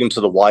talking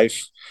to the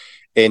wife,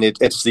 and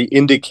it's the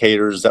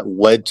indicators that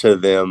led to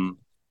them.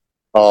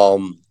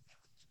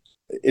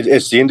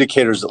 It's the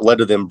indicators that led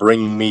to them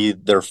bringing me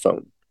their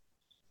phone,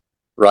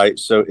 right?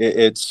 So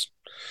it's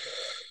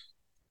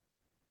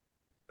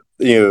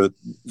the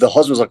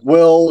husband's like,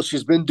 well,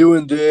 she's been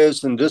doing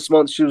this, and this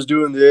month she was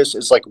doing this.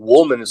 It's like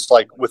woman, it's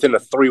like within a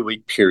 3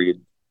 week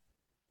period,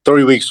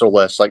 3 weeks or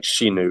less, like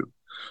she knew.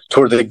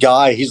 Toward the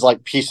guy, he's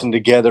like piecing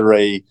together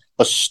a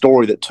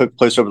story that took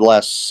place over the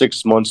last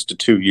 6 months to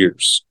 2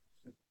 years.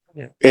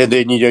 Yeah. And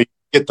then you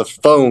get the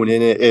phone,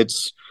 and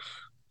it's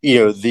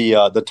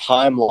the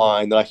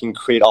timeline that I can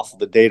create off of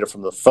the data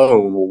from the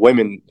phone. Well,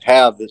 women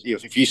have this.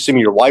 If you send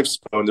me your wife's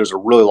phone, there's a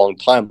really long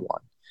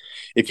timeline.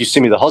 If you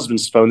send me the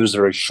husband's phone, there's a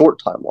very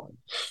short timeline.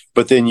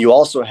 But then you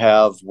also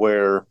have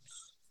where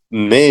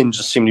men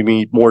just seem to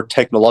be more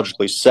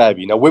technologically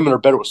savvy. Now, women are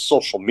better with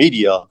social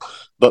media,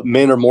 but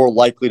men are more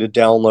likely to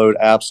download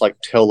apps like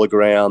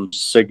Telegram,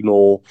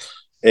 Signal,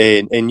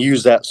 and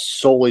use that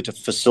solely to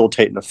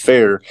facilitate an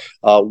affair.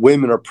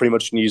 Women are pretty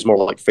much going to use more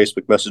like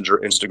Facebook Messenger,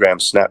 Instagram,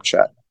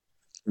 Snapchat.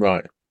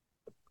 Right.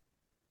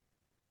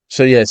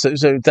 So yeah, so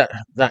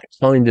that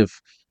kind of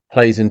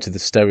plays into the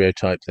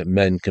stereotype that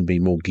men can be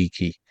more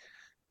geeky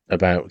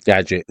about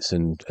gadgets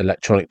and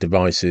electronic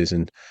devices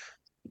and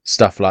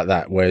stuff like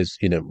that, whereas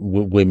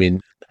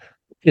women,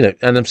 and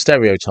I'm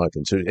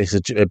stereotyping, so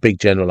it's a big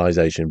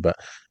generalization, but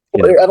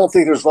I don't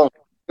think there's wrong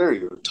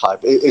stereotype.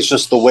 It's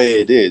just the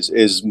way it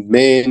is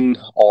men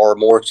are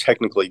more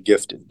technically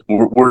gifted.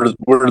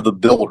 We're the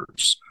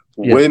builders.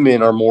 Yeah.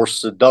 Women are more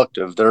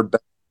seductive. They're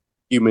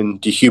human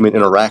to human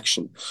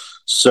interaction.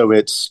 So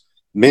it's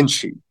men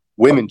cheat,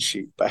 women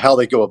cheat, but how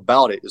they go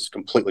about it is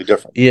completely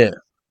different. Yeah.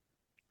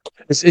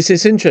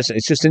 It's interesting.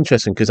 It's just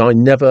interesting because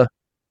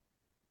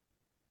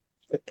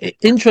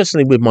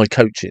interestingly, with my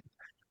coaching,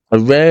 I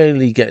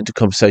rarely get into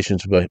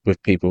conversations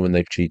with people when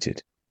they've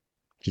cheated.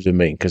 Do you know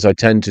what I mean? Because I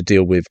tend to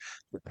deal with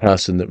the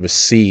person that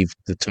received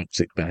the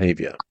toxic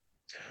behavior.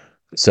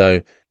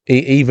 So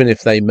even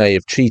if they may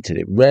have cheated,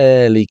 it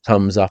rarely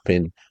comes up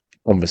in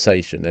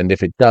conversation. And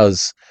if it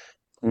does,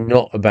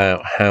 not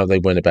about how they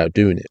went about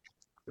doing it.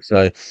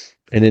 So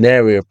in an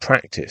area of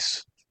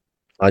practice,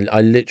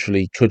 I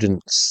literally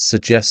couldn't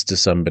suggest to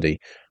somebody,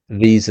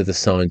 these are the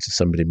signs that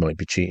somebody might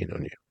be cheating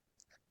on you.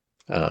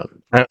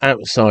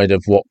 Outside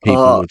of what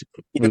people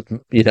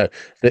would,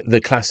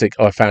 the classic,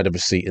 I found a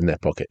receipt in their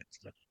pocket.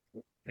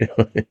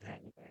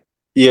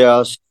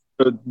 Yeah.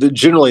 So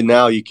generally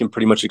now you can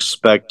pretty much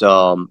expect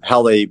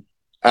how they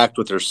act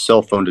with their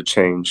cell phone to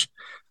change.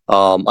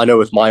 I know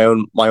with my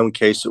own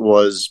case, it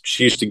was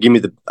she used to give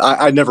me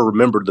I never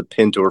remembered the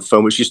pin to her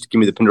phone, but she used to give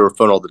me the pin to her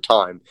phone all the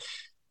time.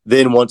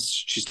 Then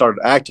once she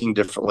started acting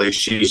differently,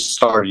 she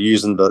started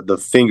using the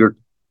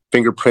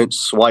fingerprint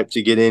swipe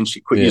to get in. She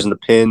quit using the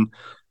pin.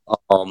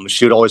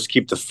 She would always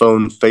keep the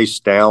phone face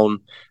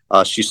down.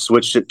 She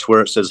switched it to where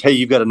it says, "Hey,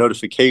 you've got a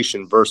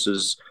notification,"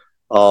 versus,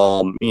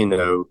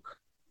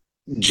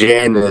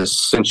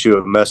 Janice sent you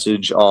a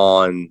message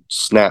on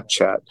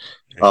Snapchat.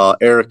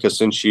 Erica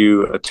sent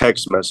you a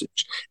text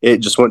message. It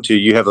just went to,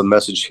 you have a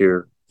message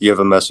here. You have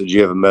a message. You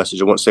have a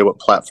message. I won't say what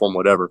platform,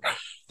 whatever.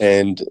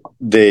 And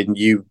then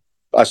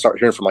I start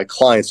hearing from my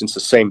clients. It's the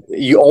same.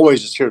 You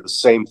always just hear the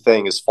same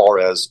thing as far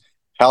as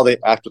how they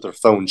act with their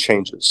phone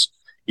changes.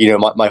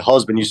 My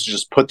husband used to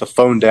just put the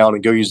phone down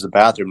and go use the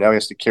bathroom. Now he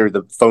has to carry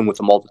the phone with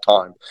him all the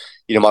time.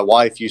 My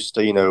wife used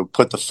to,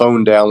 put the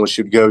phone down when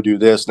she would go do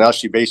this. Now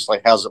she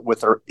basically has it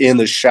with her in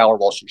the shower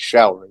while she's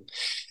showering.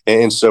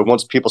 And so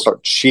once people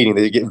start cheating,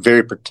 they get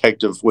very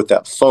protective with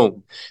that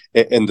phone.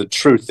 And the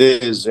truth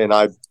is,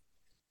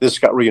 this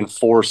got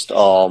reinforced.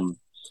 I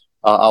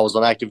was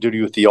on active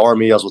duty with the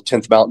Army. I was with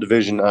 10th Mountain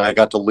Division. And I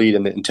got to lead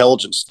an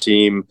intelligence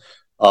team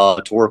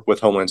to work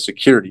with Homeland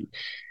Security.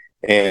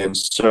 And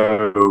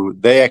so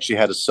they actually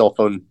had a cell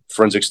phone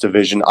forensics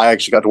division. I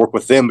actually got to work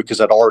with them because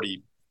I'd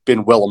already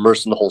been well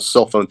immersed in the whole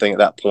cell phone thing at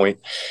that point.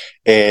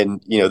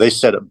 And, they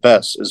said it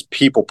best is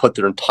people put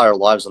their entire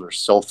lives on their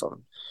cell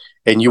phone.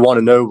 And you want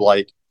to know,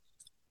 like,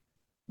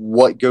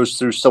 what goes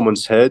through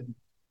someone's head?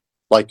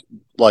 Like,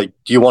 do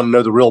you want to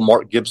know the real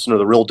Mark Gibson or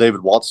the real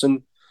David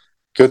Watson?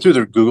 Go through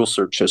their Google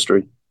search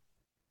history.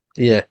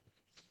 Yeah.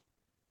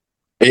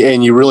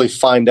 And you really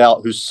find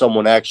out who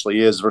someone actually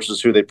is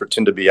versus who they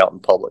pretend to be out in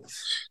public.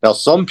 Now,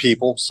 some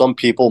people,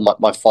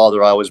 my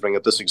father, I always bring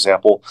up this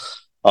example.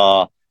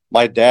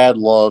 My dad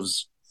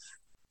loves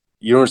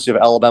University of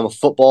Alabama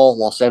football,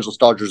 Los Angeles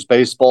Dodgers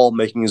baseball,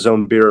 making his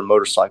own beer and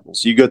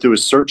motorcycles. You go through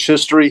his search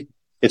history,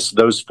 it's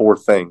those four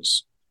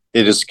things.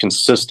 It is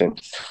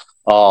consistent.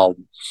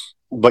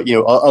 But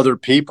other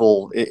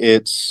people,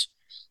 it's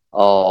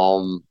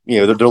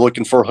they're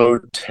looking for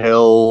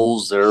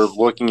hotels, they're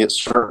looking at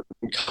certain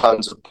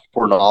kinds of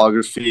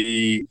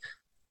pornography,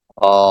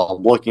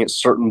 looking at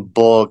certain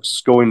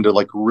books, going to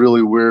like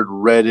really weird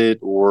Reddit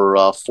or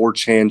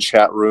 4chan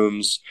chat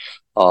rooms.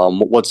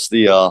 What's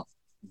the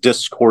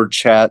Discord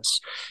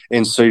chats?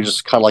 And so you're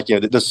just kind of like,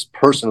 this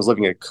person is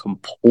living a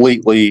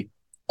completely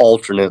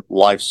alternate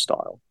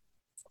lifestyle.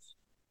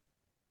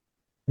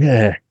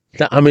 Yeah.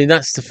 I mean,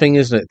 that's the thing,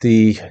 isn't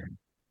it?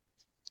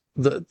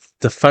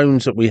 The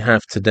phones that we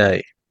have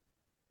today,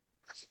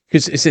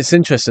 because it's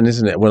interesting,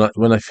 isn't it?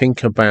 When I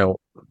think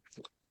about,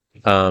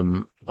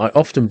 I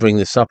often bring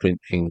this up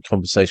in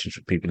conversations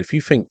with people. If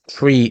you think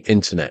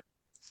pre-internet,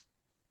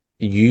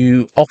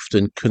 you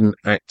often couldn't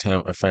act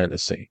out a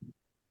fantasy.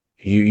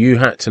 You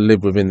had to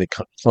live within the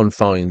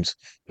confines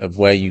of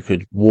where you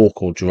could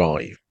walk or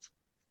drive,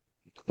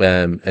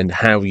 and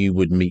how you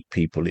would meet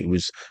people. It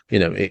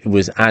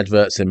was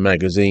adverts in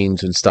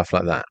magazines and stuff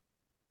like that.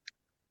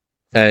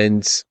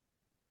 And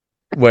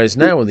whereas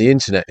now on the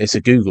internet, it's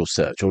a Google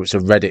search or it's a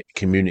Reddit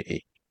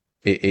community.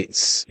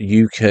 It's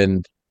you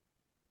can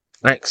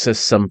access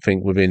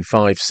something within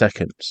 5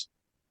 seconds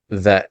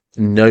that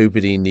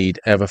nobody need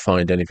ever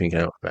find anything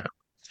out about.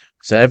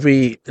 So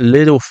every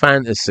little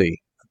fantasy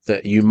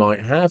that you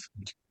might have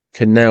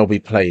can now be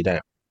played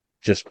out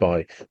just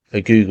by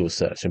a Google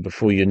search. And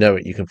before you know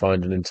it, you can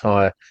find an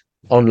entire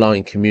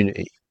online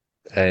community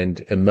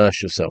and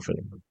immerse yourself in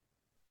it.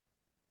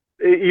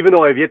 Even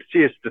though I've yet to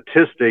see a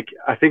statistic,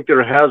 I think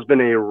there has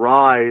been a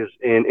rise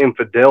in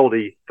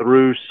infidelity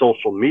through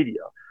social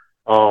media.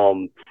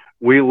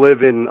 We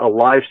live in a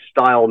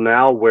lifestyle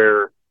now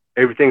where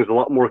everything is a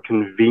lot more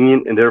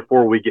convenient, and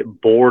therefore we get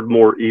bored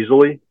more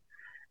easily.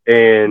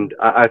 And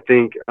I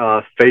think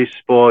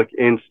Facebook,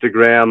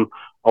 Instagram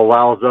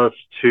allows us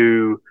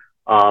to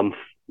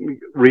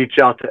reach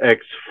out to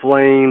ex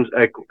flames,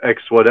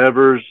 ex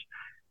whatevers,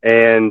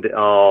 and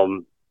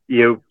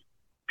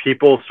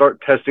people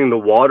start testing the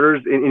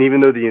waters. And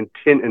even though the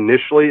intent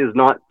initially is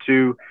not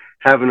to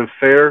have an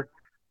affair,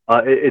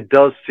 it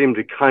does seem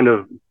to kind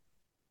of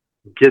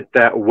get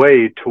that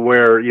way to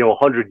where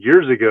 100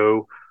 years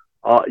ago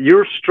you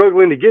were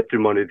struggling to get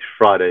through Monday to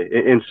Friday,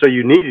 and so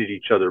you needed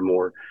each other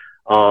more.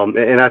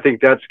 And I think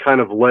that's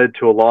kind of led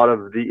to a lot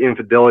of the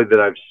infidelity that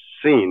I've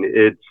seen.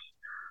 It's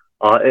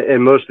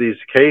in most of these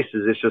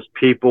cases, it's just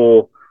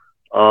people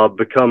I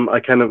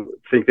kind of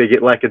think they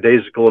get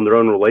lackadaisical in their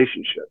own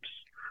relationships.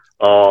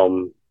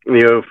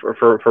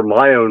 For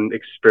my own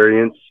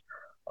experience,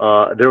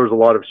 there was a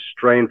lot of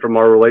strain from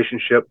our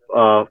relationship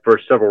for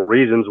several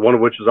reasons. One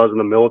of which is I was in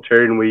the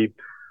military, and we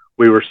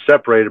were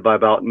separated by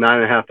about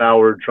 9.5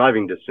 hour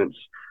driving distance.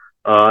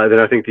 Then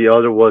I think the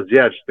other was,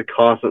 just the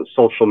constant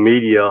social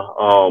media.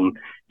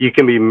 You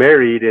can be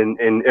married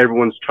and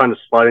everyone's trying to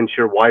slide into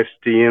your wife's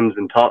DMs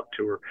and talk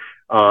to her.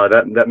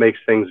 That makes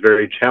things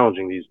very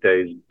challenging these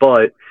days.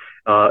 But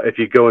if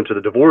you go into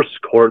the divorce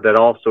court, that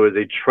also is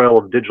a trail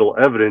of digital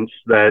evidence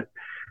that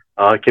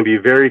can be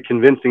very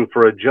convincing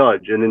for a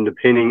judge. And then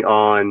depending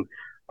on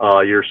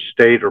your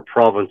state or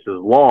province's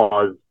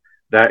laws,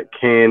 that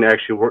can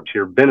actually work to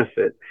your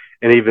benefit.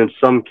 And even in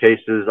some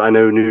cases, I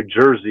know New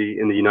Jersey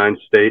in the United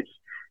States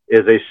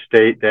is a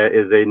state that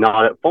is a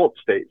not at fault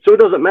state. So it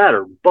doesn't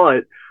matter.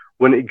 But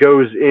when it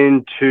goes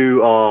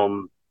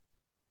into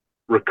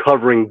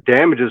recovering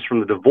damages from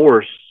the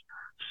divorce,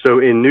 so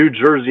in New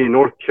Jersey and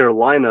North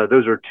Carolina,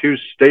 those are two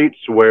states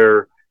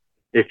where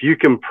if you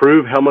can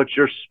prove how much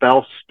your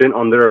spouse spent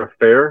on their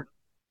affair,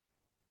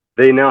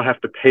 they now have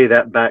to pay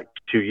that back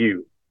to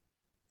you.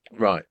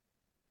 Right.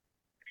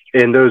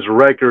 And those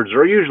records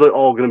are usually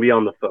all going to be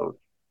on the phone.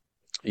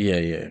 Yeah,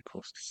 of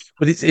course.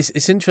 But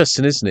it's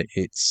interesting, isn't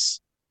it?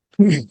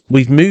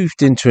 We've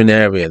moved into an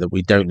area that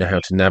we don't know how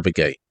to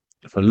navigate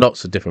for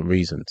lots of different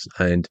reasons.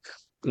 And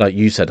like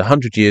you said,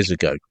 100 years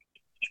ago,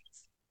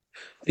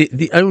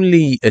 the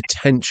only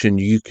attention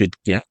you could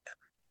get.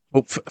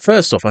 Well,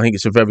 first off, I think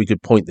it's a very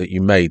good point that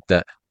you made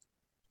that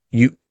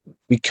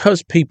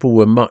because people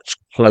were much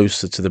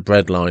closer to the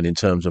breadline in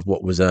terms of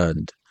what was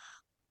earned,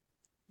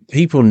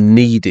 people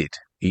needed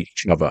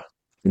each other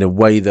in a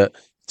way that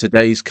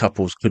today's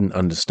couples couldn't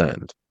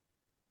understand.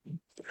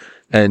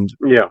 And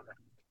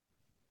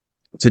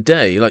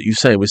today, like you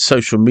say, with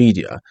social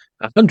media,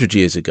 100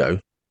 years ago,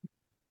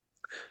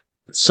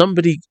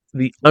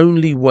 the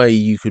only way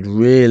you could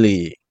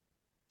really, it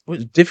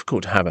was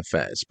difficult to have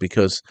affairs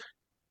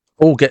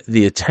or get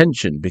the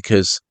attention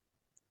because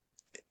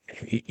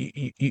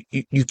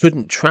you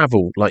couldn't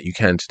travel like you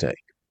can today.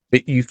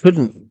 But you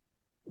couldn't,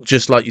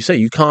 just like you say,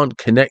 you can't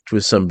connect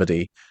with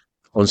somebody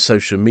on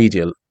social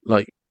media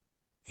like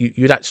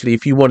you'd actually,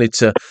 if you wanted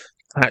to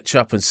catch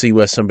up and see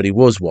where somebody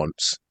was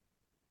once,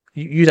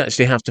 you'd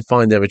actually have to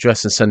find their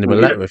address and send them a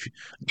letter.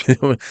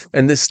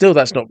 And that's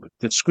not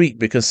discreet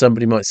because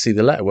somebody might see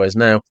the letter. Whereas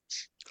now,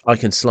 I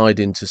can slide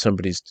into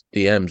somebody's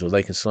DMs or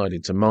they can slide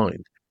into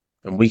mine,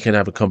 and we can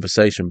have a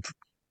conversation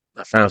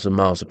 1,000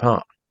 miles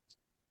apart.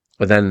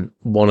 But then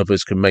one of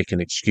us can make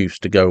an excuse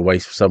to go away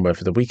somewhere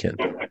for the weekend.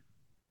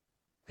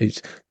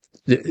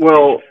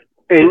 Well,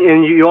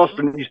 and you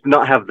also used to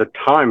not have the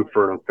time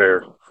for an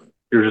affair.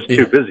 You're just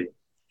too busy.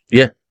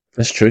 Yeah,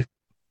 that's true.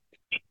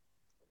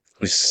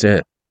 This is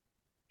it.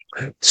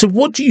 So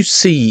what do you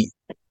see?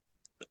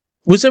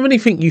 Was there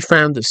anything you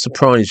found that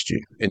surprised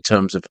you in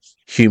terms of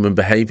human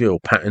behavior or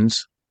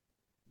patterns?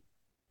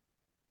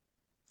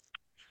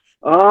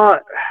 I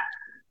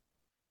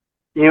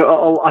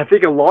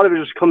think a lot of it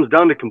just comes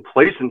down to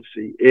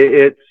complacency.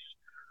 It's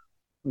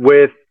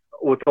with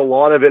a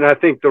lot of it, and I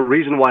think the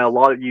reason why a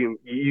lot of you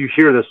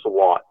hear this a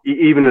lot,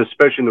 even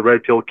especially in the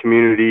red pill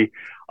community,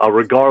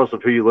 regardless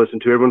of who you listen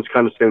to, everyone's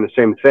kind of saying the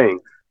same thing.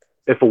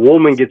 If a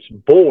woman gets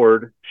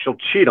bored, she'll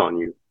cheat on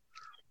you.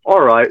 All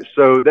right,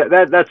 so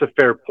that's a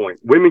fair point.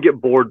 Women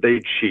get bored,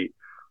 they cheat.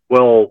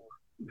 Well,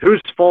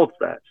 whose fault's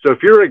that? So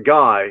if you're a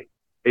guy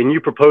and you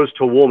propose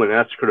to a woman and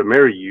ask her to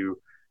marry you,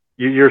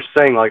 you're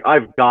saying, like,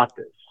 I've got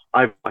this.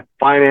 I've my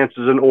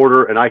finances in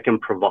order and I can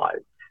provide.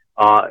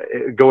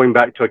 Going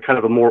back to a kind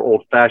of a more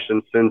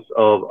old-fashioned sense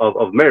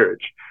of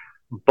marriage.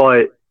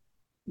 But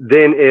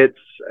then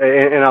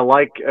and I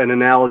like an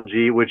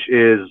analogy, which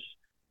is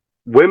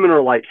women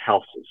are like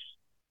houses.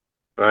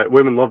 Right?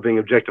 Women love being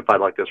objectified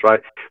like this,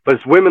 right? But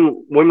it's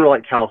women are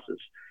like houses.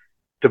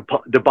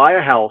 To buy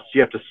a house,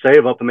 you have to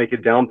save up and make a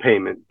down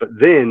payment, but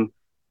then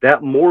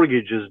that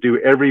mortgage is due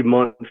every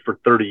month for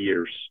 30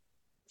 years.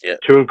 Yeah.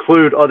 To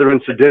include other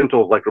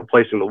incidentals like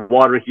replacing the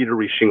water heater,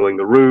 reshingling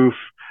the roof,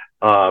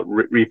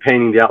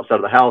 repainting the outside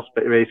of the house,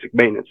 basic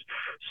maintenance.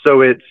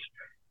 So it's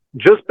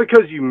just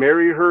because you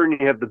marry her and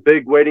you have the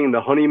big wedding and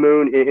the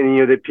honeymoon,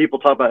 and that people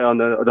talk about on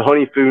the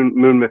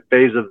honeymoon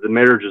phase of the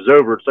marriage is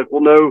over. It's like,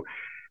 well, no.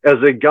 As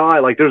a guy,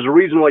 like, there's a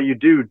reason why you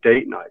do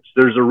date nights.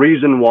 There's a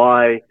reason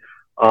why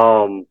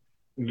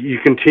you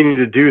continue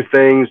to do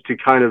things to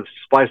kind of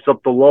spice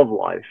up the love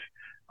life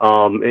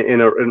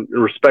in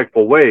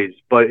respectful ways.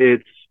 But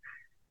it's,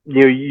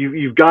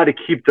 you've got to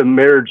keep the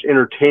marriage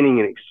entertaining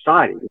and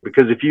exciting,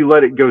 because if you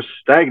let it go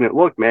stagnant,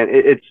 look, man,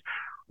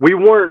 we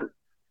weren't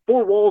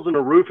 4 walls and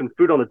a roof and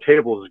food on the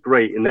table is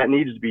great, and that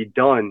needs to be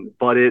done.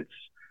 But it's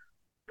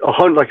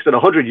like I said,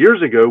 100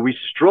 years ago, we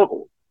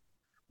struggled.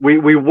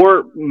 We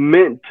weren't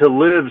meant to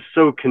live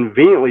so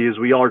conveniently as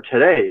we are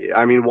today.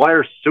 I mean, why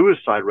are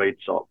suicide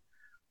rates up?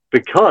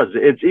 Because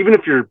it's, even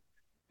if you're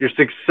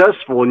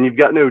successful and you've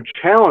got no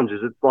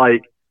challenges, it's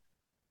like,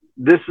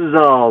 this is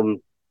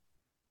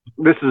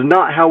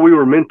not how we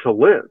were meant to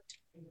live.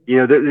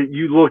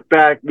 You look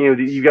back,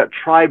 you got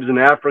tribes in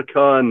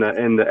Africa and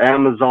the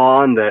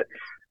Amazon that,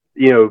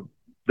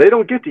 they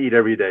don't get to eat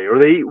every day, or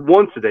they eat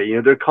once a day.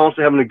 They're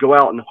constantly having to go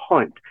out and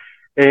hunt.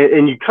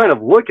 And you kind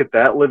of look at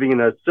that living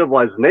in a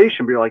civilized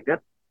nation, but you're like,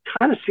 that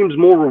kind of seems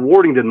more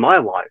rewarding than my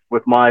life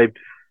with my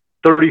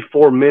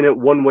 34-minute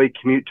one-way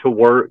commute to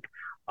work.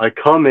 I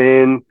come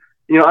in,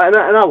 and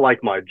I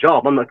like my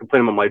job. I'm not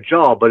complaining about my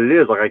job, but it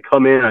is like I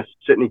come in, I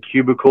sit in a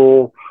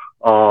cubicle.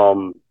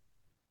 I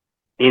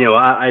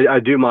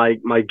do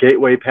my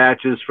gateway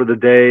patches for the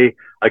day.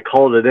 I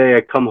call it a day.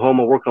 I come home,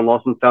 I work on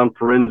lost and found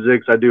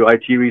forensics. I do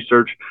IT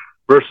research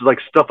versus like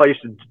stuff I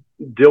used to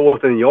deal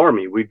with in the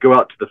Army. We'd go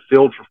out to the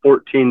field for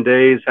 14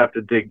 days, have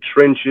to dig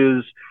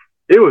trenches.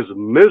 It was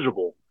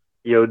miserable.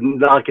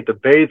 Not get to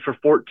bathe for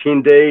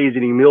 14 days,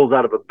 eating meals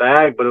out of a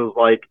bag, but it was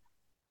like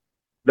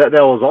that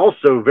was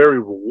also very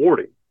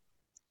rewarding.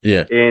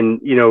 Yeah.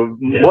 And,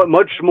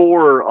 much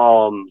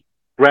more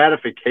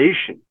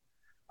gratification.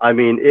 I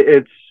mean,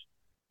 it's,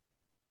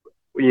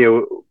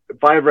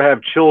 if I ever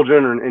have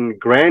children and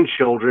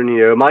grandchildren,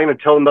 am I going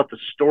to tell them about the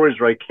stories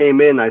where I came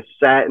in, I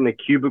sat in a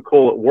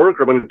cubicle at work,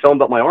 or am I going to tell them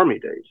about my Army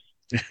days?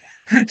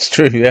 It's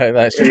true. Yeah,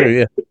 that's true.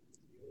 Yeah.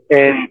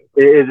 And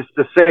it's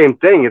the same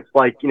thing. It's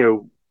like,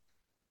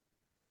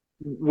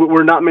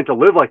 we're not meant to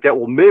live like that.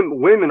 Well,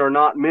 women are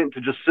not meant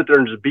to just sit there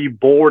and just be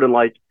bored and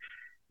like,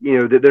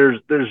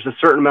 there's a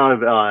certain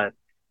amount of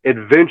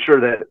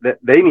adventure that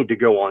they need to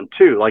go on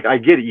too. Like, I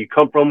get it. You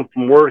come from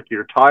work,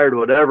 you're tired or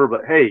whatever,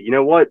 but hey, you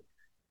know what?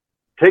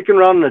 Taking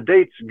around on a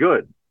date's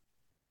good.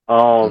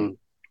 Having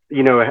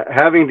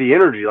the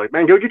energy, like,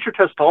 man, go get your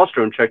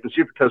testosterone checked and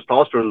see if your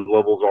testosterone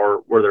levels are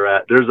where they're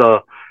at.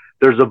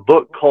 There's a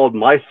book called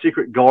My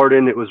Secret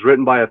Garden. It was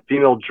written by a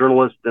female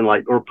journalist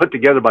or put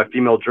together by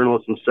female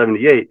journalists in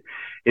 '78.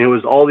 And it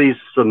was all these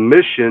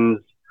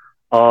submissions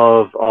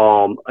of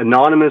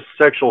anonymous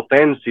sexual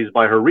fantasies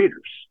by her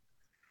readers.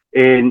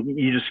 And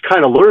you just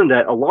kind of learn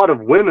that a lot of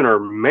women are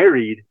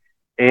married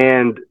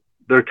and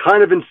they're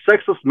kind of in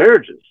sexless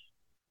marriages.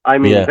 I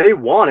mean, They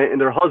want it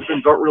and their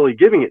husbands aren't really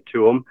giving it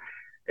to them.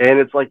 And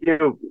it's like,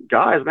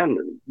 guys,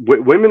 man,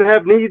 women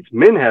have needs,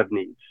 men have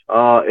needs.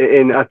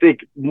 And I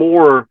think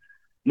more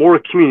more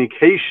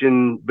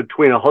communication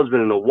between a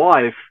husband and a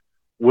wife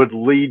would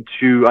lead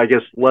to, I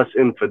guess, less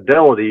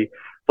infidelity.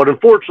 But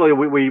unfortunately,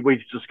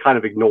 we just kind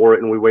of ignore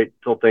it, and we wait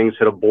till things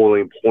hit a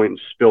boiling point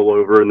and spill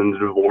over, and then the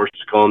divorce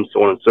comes,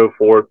 so on and so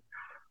forth.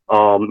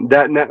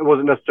 That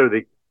wasn't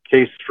necessarily the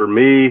case for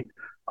me.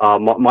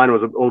 Mine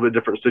was a little bit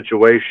different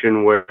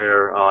situation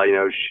where,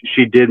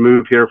 she did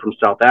move here from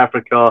South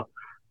Africa.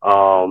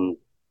 There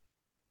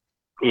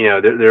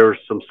were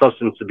some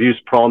substance abuse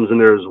problems in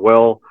there as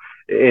well.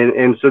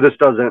 And so this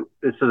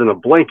isn't a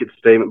blanket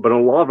statement, but a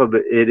lot of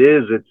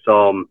it's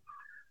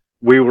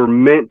we were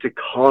meant to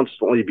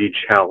constantly be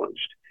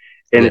challenged.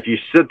 And if you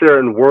sit there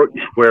and work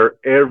where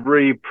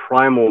every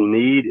primal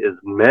need is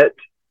met,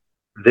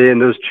 then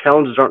those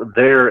challenges aren't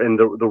there, and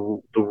the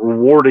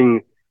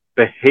rewarding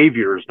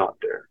behavior is not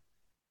there.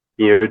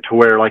 To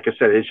where, like I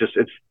said,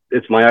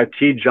 it's my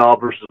IT job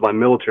versus my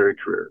military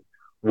career.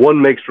 One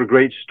makes for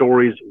great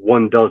stories,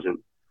 one doesn't.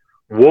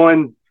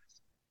 One,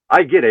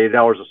 I get 8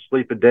 hours of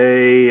sleep a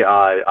day.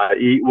 I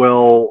eat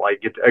well. I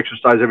get to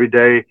exercise every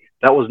day.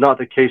 That was not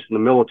the case in the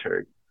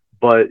military.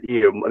 But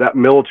that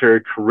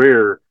military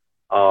career,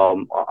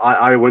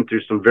 I went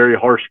through some very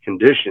harsh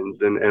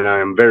conditions, and I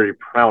am very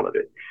proud of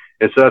it.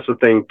 And so that's the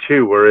thing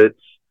too, where it's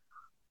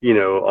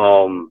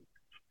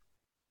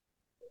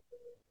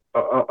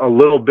a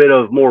little bit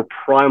of more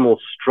primal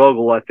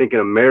struggle, I think, in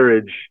a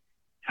marriage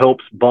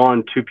helps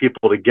bond two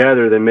people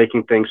together than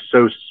making things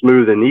so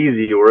smooth and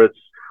easy, or it's,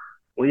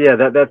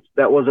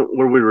 that wasn't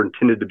where we were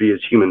intended to be as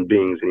human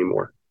beings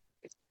anymore.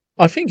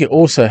 I think it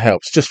also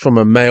helps, just from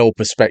a male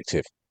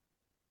perspective,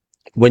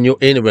 when you're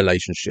in a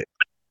relationship,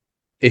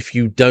 if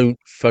you don't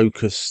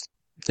focus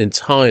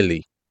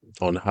entirely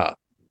on her.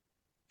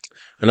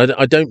 And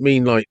I don't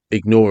mean like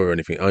ignore her or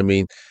anything. I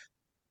mean,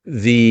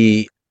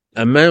 the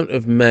amount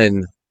of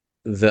men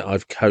that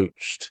I've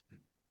coached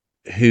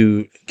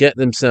who get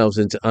themselves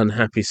into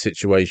unhappy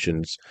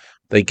situations,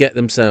 they get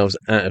themselves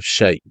out of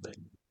shape,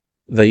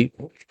 they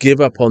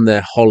give up on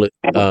their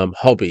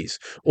hobbies,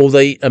 or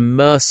they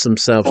immerse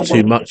themselves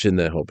too much in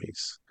their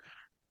hobbies.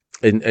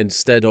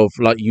 Instead of,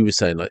 like you were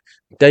saying, like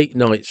date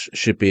nights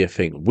should be a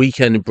thing,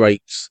 weekend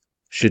breaks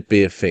should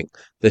be a thing.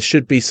 There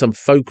should be some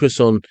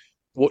focus on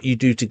what you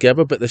do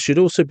together, but there should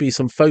also be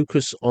some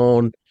focus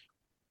on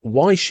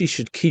why she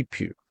should keep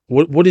you.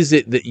 What is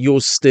it that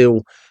you're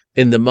still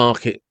in the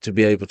market to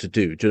be able to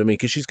do? Do you know what I mean?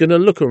 Because she's going to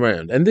look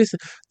around, and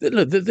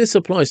this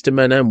applies to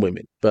men and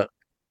women. But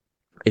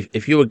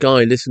if you're a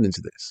guy listening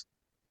to this,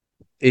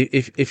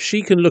 if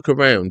she can look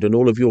around and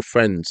all of your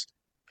friends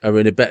are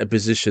in a better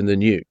position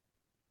than you,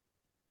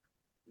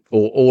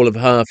 or all of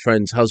her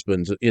friends'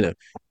 husbands,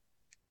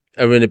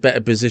 are in a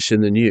better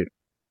position than you,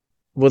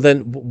 well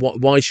then,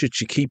 why should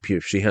she keep you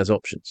if she has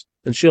options?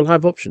 And she'll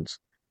have options.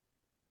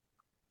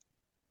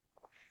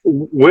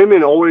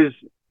 Women always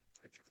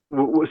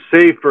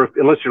say,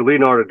 unless you're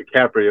Leonardo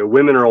DiCaprio,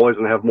 women are always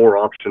going to have more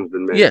options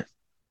than men. Yeah.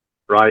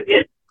 Right.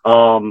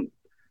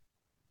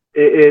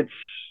 It's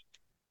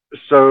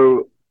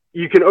so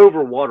you can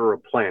overwater a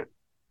plant.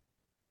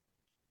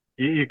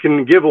 You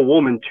can give a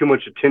woman too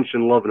much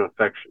attention, love, and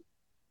affection.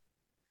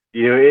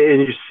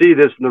 And you see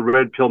this in the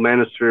red pill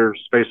manosphere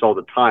space all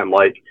the time.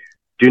 Like,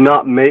 do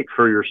not make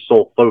her your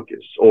sole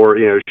focus, or,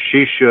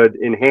 she should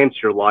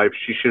enhance your life.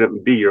 She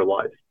shouldn't be your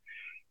life.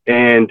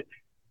 And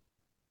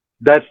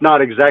that's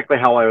not exactly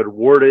how I would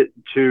word it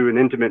to an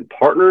intimate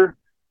partner,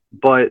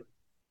 but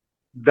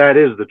that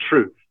is the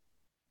truth.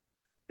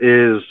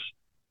 Is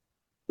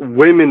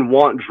women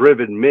want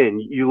driven men.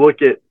 You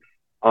look at,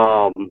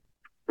 a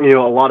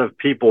lot of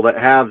people that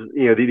have,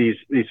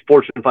 these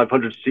Fortune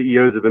 500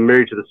 CEOs have been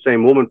married to the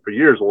same woman for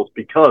years. Well, it's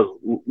because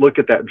look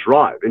at that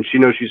drive, and she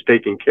knows she's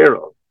taken care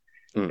of.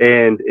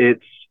 And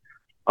it's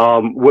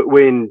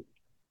when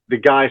the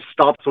guy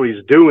stops what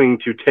he's doing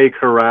to take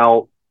her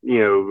out,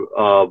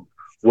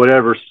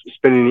 whatever,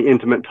 spending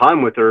intimate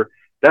time with her,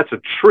 that's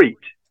a treat.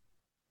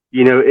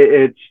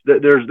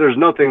 There's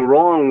nothing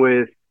wrong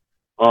with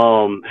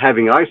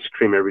having ice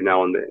cream every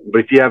now and then,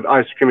 but if you have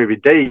ice cream every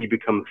day, you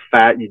become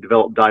fat, you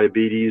develop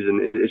diabetes,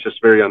 and it's just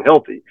very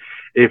unhealthy.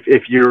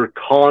 If you're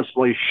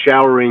constantly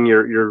showering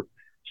your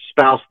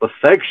spouse with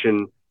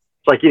affection,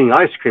 it's like eating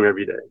ice cream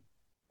every day.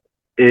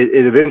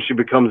 It eventually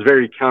becomes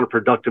very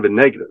counterproductive and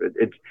negative.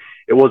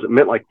 It wasn't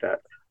meant like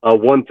that.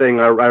 One thing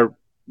I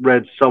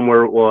read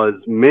somewhere was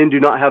men do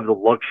not have the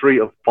luxury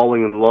of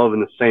falling in love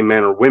in the same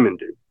manner women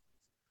do.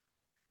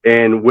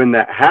 And when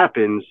that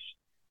happens,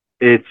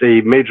 it's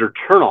a major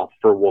turnoff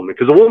for a woman,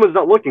 because a woman's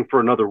not looking for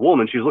another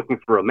woman. She's looking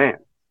for a man.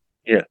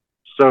 Yeah.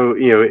 So,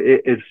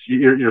 it's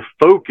your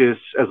focus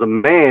as a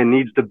man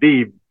needs to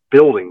be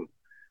building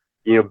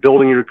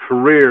your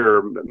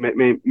career,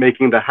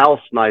 making the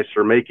house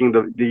nicer, making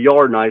the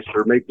yard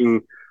nicer,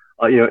 making,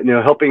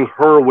 helping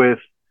her with,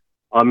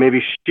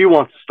 maybe she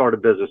wants to start a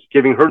business,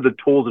 giving her the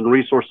tools and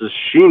resources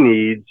she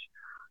needs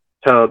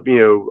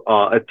to,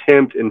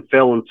 attempt and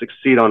fail and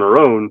succeed on her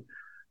own,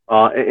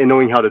 and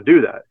knowing how to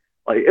do that.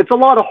 Like, it's a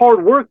lot of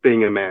hard work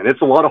being a man.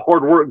 It's a lot of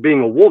hard work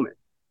being a woman.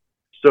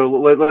 So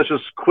let's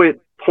just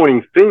quit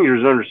pointing fingers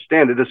and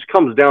understand that this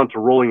comes down to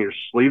rolling your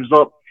sleeves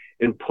up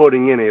and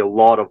putting in a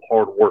lot of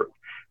hard work.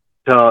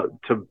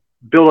 To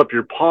build up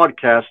your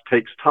podcast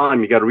takes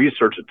time. You got to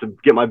research it. To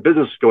get my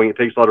business going, it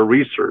takes a lot of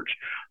research.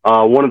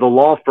 One of the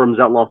law firms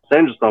out in Los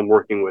Angeles I'm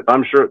working with,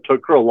 I'm sure it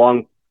took her a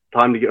long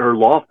time to get her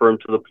law firm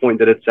to the point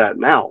that it's at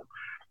now.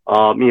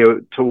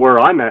 To where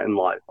I'm at in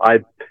life. I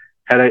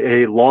had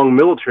a long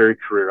military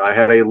career. I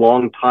had a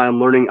long time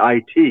learning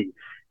IT.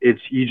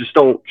 You just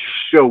don't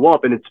show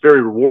up, and it's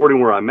very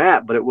rewarding where I'm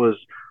at, but it was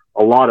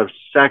a lot of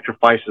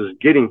sacrifices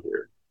getting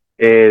here.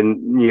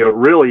 And,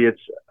 really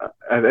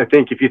I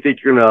think if you think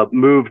you're going to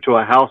move to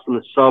a house in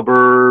the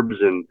suburbs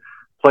and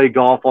play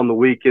golf on the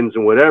weekends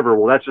and whatever,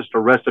 well, that's just a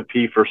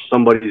recipe for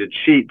somebody to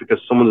cheat, because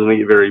someone's going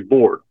to get very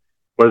bored,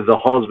 whether the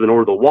husband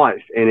or the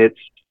wife. And it's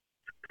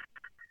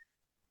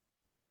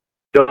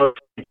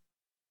just,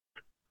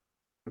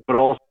 but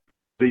also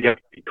you have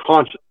to be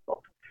conscious of.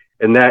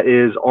 And that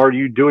is, are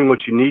you doing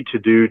what you need to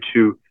do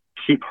to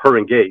keep her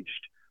engaged?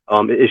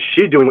 Is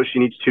she doing what she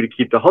needs to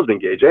keep the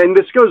husband engaged? And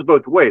this goes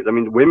both ways. I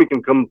mean, women can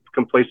become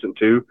complacent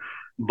too,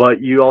 but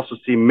you also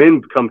see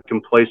men become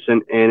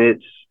complacent. And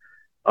it's,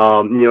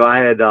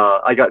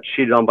 I got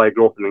cheated on by a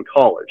girlfriend in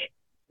college,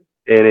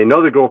 and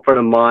another girlfriend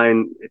of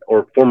mine,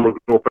 or former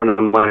girlfriend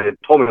of mine, had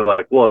told me,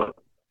 like, look,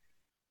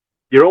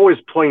 you're always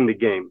playing the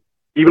game,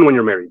 even when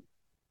you're married.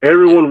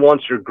 Everyone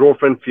wants your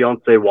girlfriend,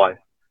 fiance, wife.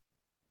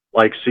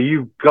 Like, so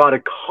you've got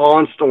to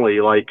constantly,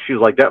 like, she's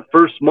like, that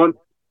first month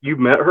you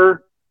met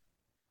her,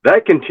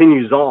 that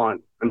continues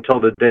on until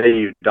the day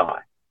you die.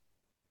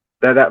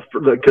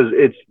 Because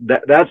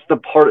that's the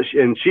part,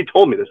 and she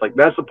told me this, like,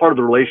 that's the part of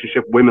the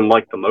relationship women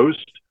like the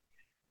most.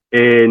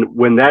 And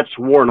when that's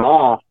worn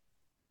off,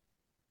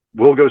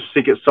 we'll go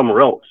seek it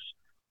somewhere else.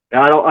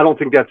 And I don't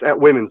think that's at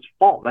women's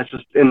fault. That's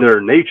just in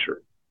their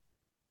nature,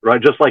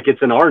 right? Just like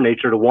it's in our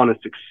nature to want to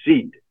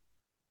succeed.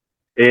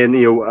 And,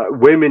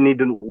 women need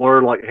to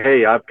learn, like,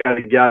 hey, I've got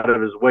to get out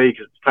of his way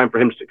because it's time for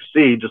him to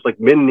succeed. Just like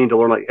men need to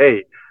learn, like,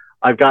 hey,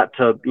 I've got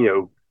to,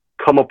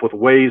 come up with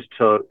ways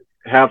to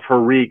have her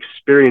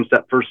re-experience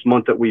that first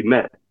month that we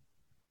met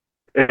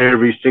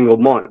every single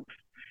month.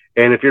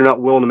 And if you're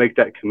not willing to make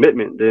that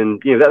commitment, then,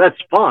 that's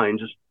fine.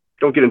 Just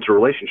don't get into a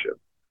relationship.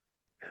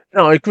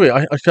 No, I agree.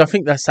 I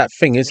think that's that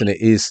thing, isn't it?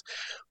 Is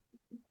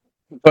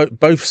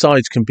both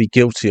sides can be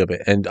guilty of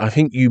it. And I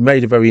think you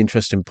made a very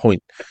interesting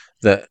point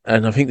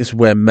and I think this is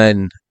where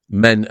men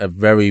are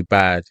very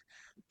bad,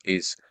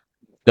 is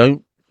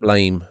don't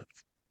blame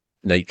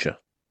nature.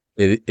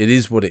 It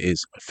is what it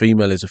is. A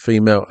female is a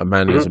female, a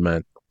man is a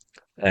man.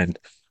 And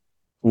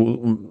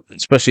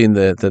especially in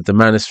the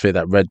manosphere,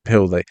 that red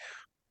pill,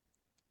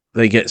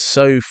 they get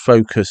so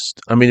focused.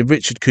 I mean,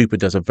 Richard Cooper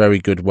does a very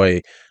good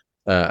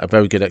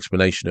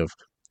explanation of,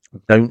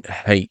 don't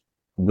hate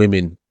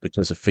women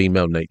because of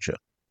female nature.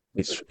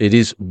 It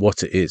is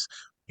what it is.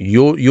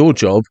 Your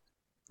job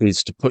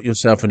is to put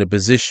yourself in a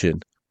position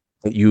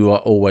that you are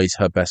always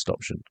her best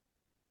option.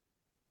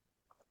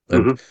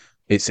 And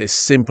it's as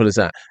simple as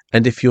that.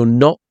 And if you're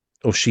not,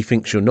 or she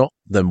thinks you're not,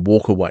 then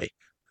walk away.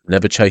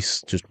 Never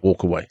chase, just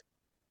walk away.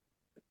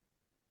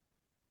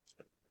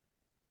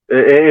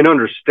 And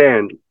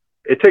understand,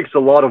 it takes a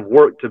lot of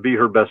work to be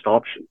her best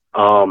option.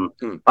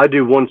 I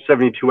do one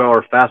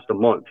 72-hour fast a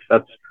month.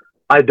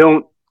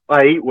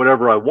 I eat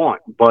whatever I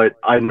want, but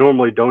I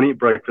normally don't eat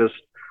breakfast.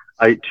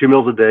 I eat 2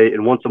 meals a day,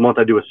 and once a month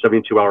I do a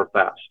 72-hour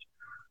fast.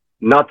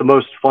 Not the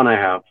most fun I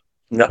have.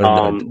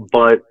 No.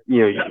 But,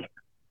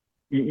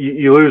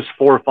 you lose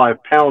 4 or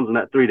 5 pounds in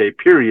that 3-day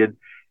period,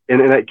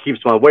 and that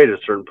keeps my weight at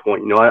a certain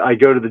point. I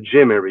go to the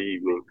gym every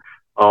evening.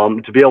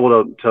 To be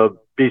able to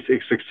be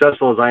as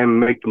successful as I am and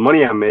make the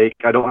money I make,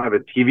 I don't have a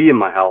TV in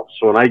my house.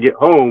 So when I get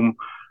home,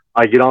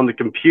 I get on the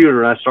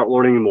computer and I start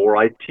learning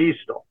more IT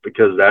stuff,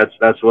 because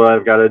that's what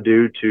I've got to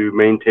do to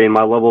maintain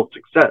my level of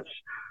success.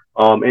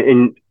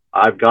 And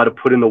I've got to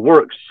put in the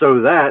work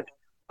so that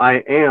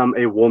I am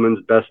a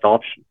woman's best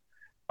option.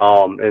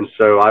 And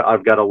so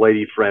I've got a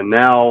lady friend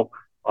now.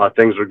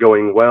 Things are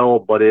going well,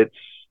 but it's,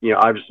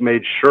 I've just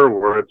made sure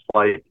where it's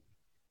like,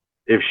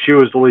 if she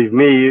was to leave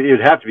me,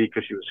 it'd have to be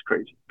because she was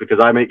crazy, because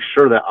I make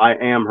sure that I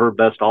am her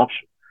best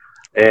option.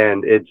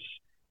 And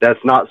that's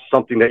not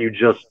something that you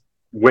just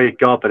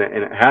wake up and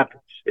it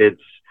happens.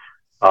 It's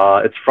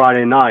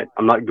Friday night.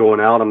 I'm not going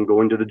out. I'm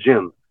going to the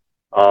gym.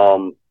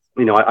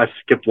 I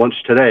skipped lunch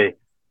today.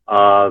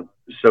 So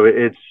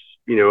it's,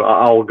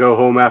 I'll go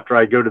home after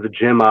I go to the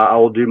gym. I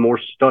will do more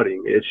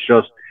studying.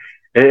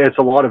 It's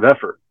a lot of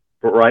effort,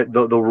 but right.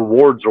 The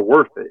rewards are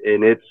worth it.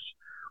 And it's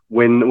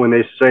when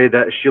they say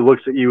that she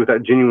looks at you with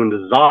that genuine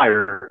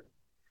desire,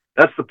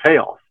 that's the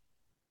payoff.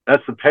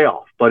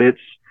 But it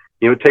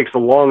takes a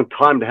long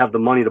time to have the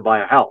money to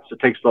buy a house. It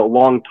takes a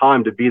long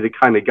time to be the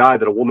kind of guy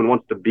that a woman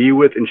wants to be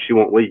with and she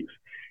won't leave.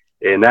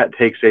 And that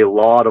takes a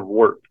lot of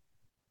work.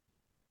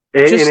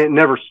 And it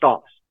never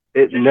stops.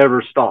 It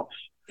never stops.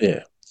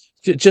 Yeah.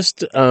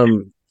 Just,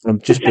 I'm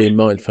just being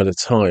mindful of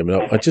time.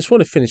 And I just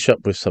want to finish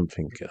up with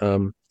something.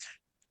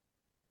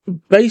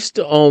 Based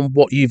on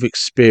what you've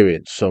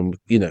experienced from,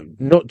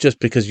 not just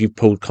because you've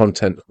pulled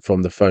content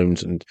from the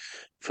phones and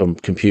from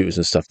computers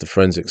and stuff, the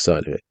forensic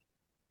side of it,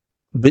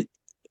 but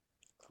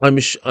I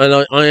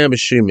am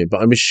assuming, but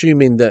I'm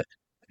assuming that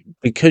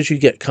because you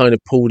get kind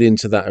of pulled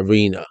into that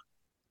arena,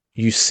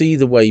 you see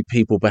the way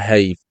people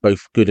behave,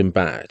 both good and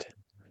bad,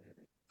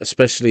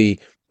 especially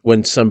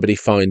when somebody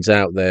finds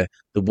out they're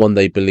the one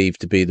they believe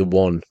to be the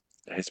one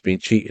that has been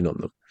cheating on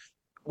them,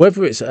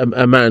 whether it's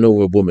a man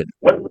or a woman.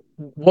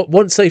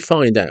 Once they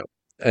find out,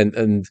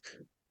 and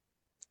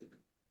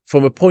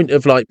from a point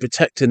of like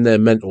protecting their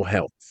mental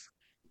health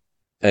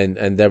and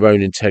their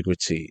own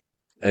integrity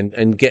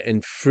and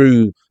getting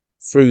through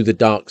the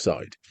dark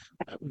side,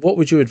 what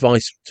would your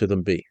advice to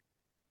them be?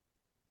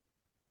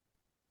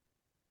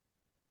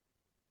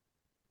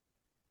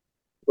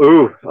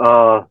 Ooh,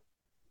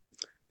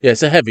 Yeah,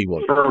 it's a heavy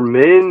one. for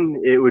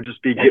men, it would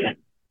just be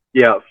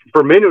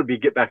for men, it would be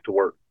get back to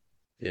work.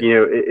 Yeah. You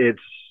know, it's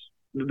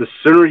the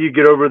sooner you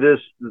get over this,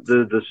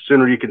 the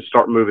sooner you can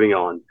start moving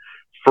on.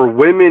 For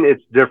women,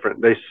 it's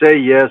different. They say,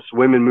 yes,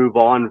 women move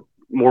on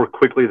more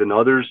quickly than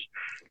others,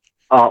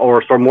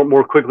 or sorry,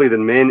 more quickly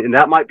than men. And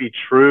that might be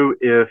true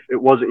if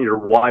it wasn't your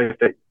wife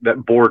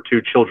that bore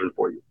 2 children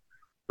for you,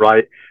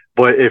 right?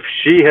 But if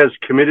she has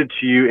committed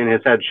to you and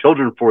has had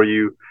children for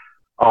you,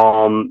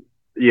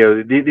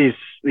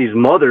 these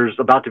mothers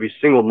about to be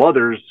single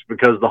mothers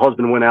because the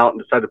husband went out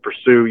and decided to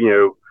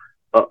pursue,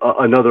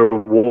 another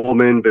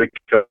woman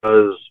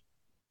because,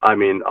 I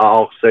mean,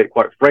 I'll say it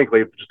quite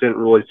frankly, just didn't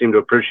really seem to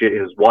appreciate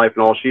his wife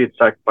and all she had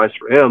sacrificed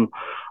for him.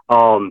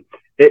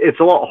 It's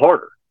a lot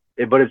harder,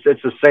 but it's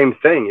the same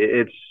thing.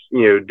 It's,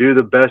 do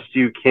the best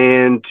you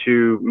can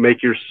to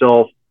make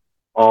yourself,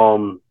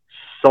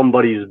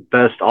 somebody's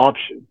best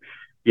option.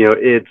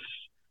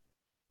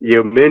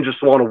 Men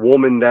just want a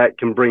woman that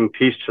can bring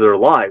peace to their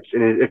lives.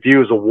 And if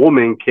you as a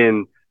woman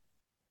can,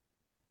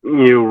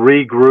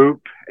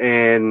 regroup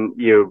and,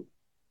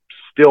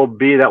 still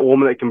be that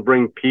woman that can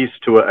bring peace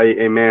to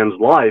a man's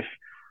life,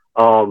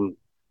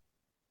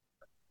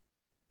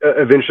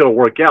 eventually it'll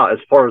work out. As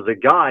far as the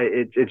guy,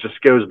 it just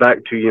goes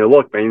back to,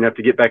 look, man, you have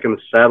to get back in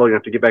the saddle. You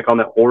have to get back on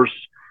that horse,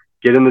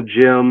 get in the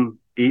gym,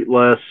 eat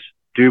less,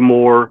 do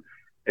more,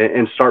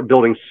 and start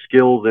building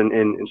skills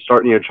and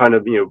start, trying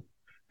to,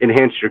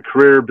 enhance your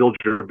career, build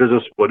your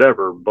business,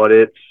 whatever. But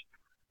it's,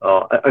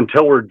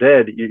 until we're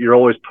dead, you're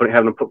always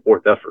having to put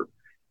forth effort.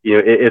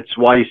 It's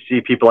why you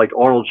see people like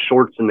Arnold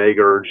Schwarzenegger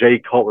or Jay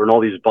Cutler and all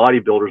these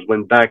bodybuilders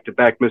win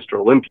back-to-back Mr.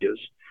 Olympias.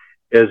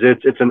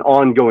 It's an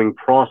ongoing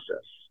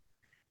process,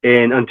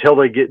 and until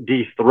they get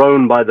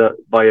dethroned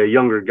by a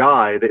younger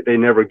guy, they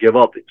never give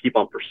up. They keep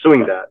on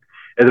pursuing that,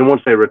 and then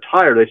once they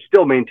retire, they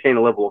still maintain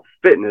a level of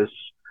fitness,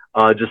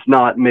 just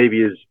not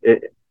maybe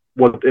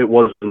what it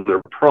was in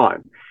their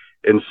prime.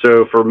 And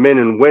so for men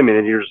and women,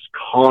 and you're just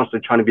constantly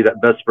trying to be that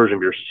best version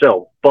of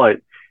yourself, but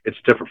it's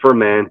different for a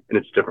man and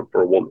it's different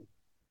for a woman.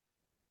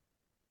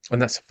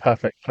 And that's a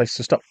perfect place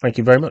to stop. Thank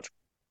you very much.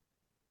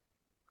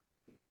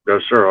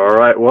 Yes, sir. All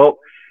right. Well,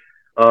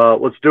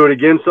 let's do it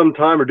again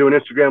sometime or do an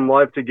Instagram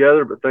live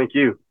together, but thank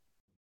you.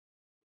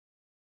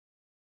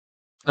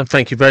 And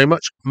thank you very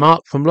much,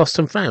 Mark from Lost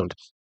and Found.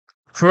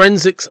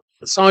 Forensics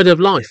side of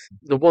life,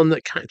 the one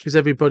that catches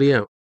everybody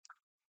out.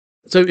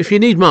 So if you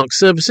need Mark's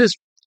services,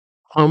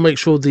 I'll make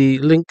sure the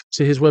link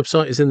to his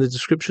website is in the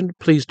description.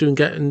 Please do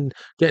get in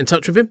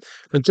touch with him.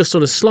 And just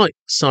on a slight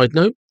side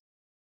note,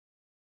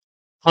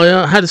 I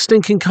had a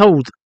stinking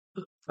cold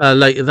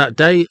later that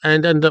day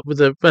and ended up with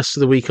the rest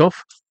of the week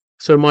off.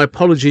 So my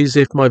apologies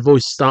if my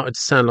voice started to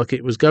sound like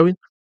it was going.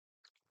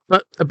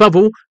 But above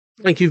all,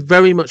 thank you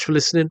very much for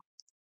listening.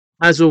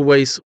 As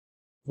always,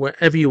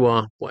 wherever you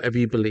are, whatever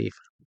you believe,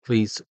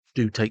 please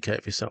do take care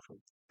of yourself.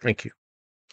 Thank you.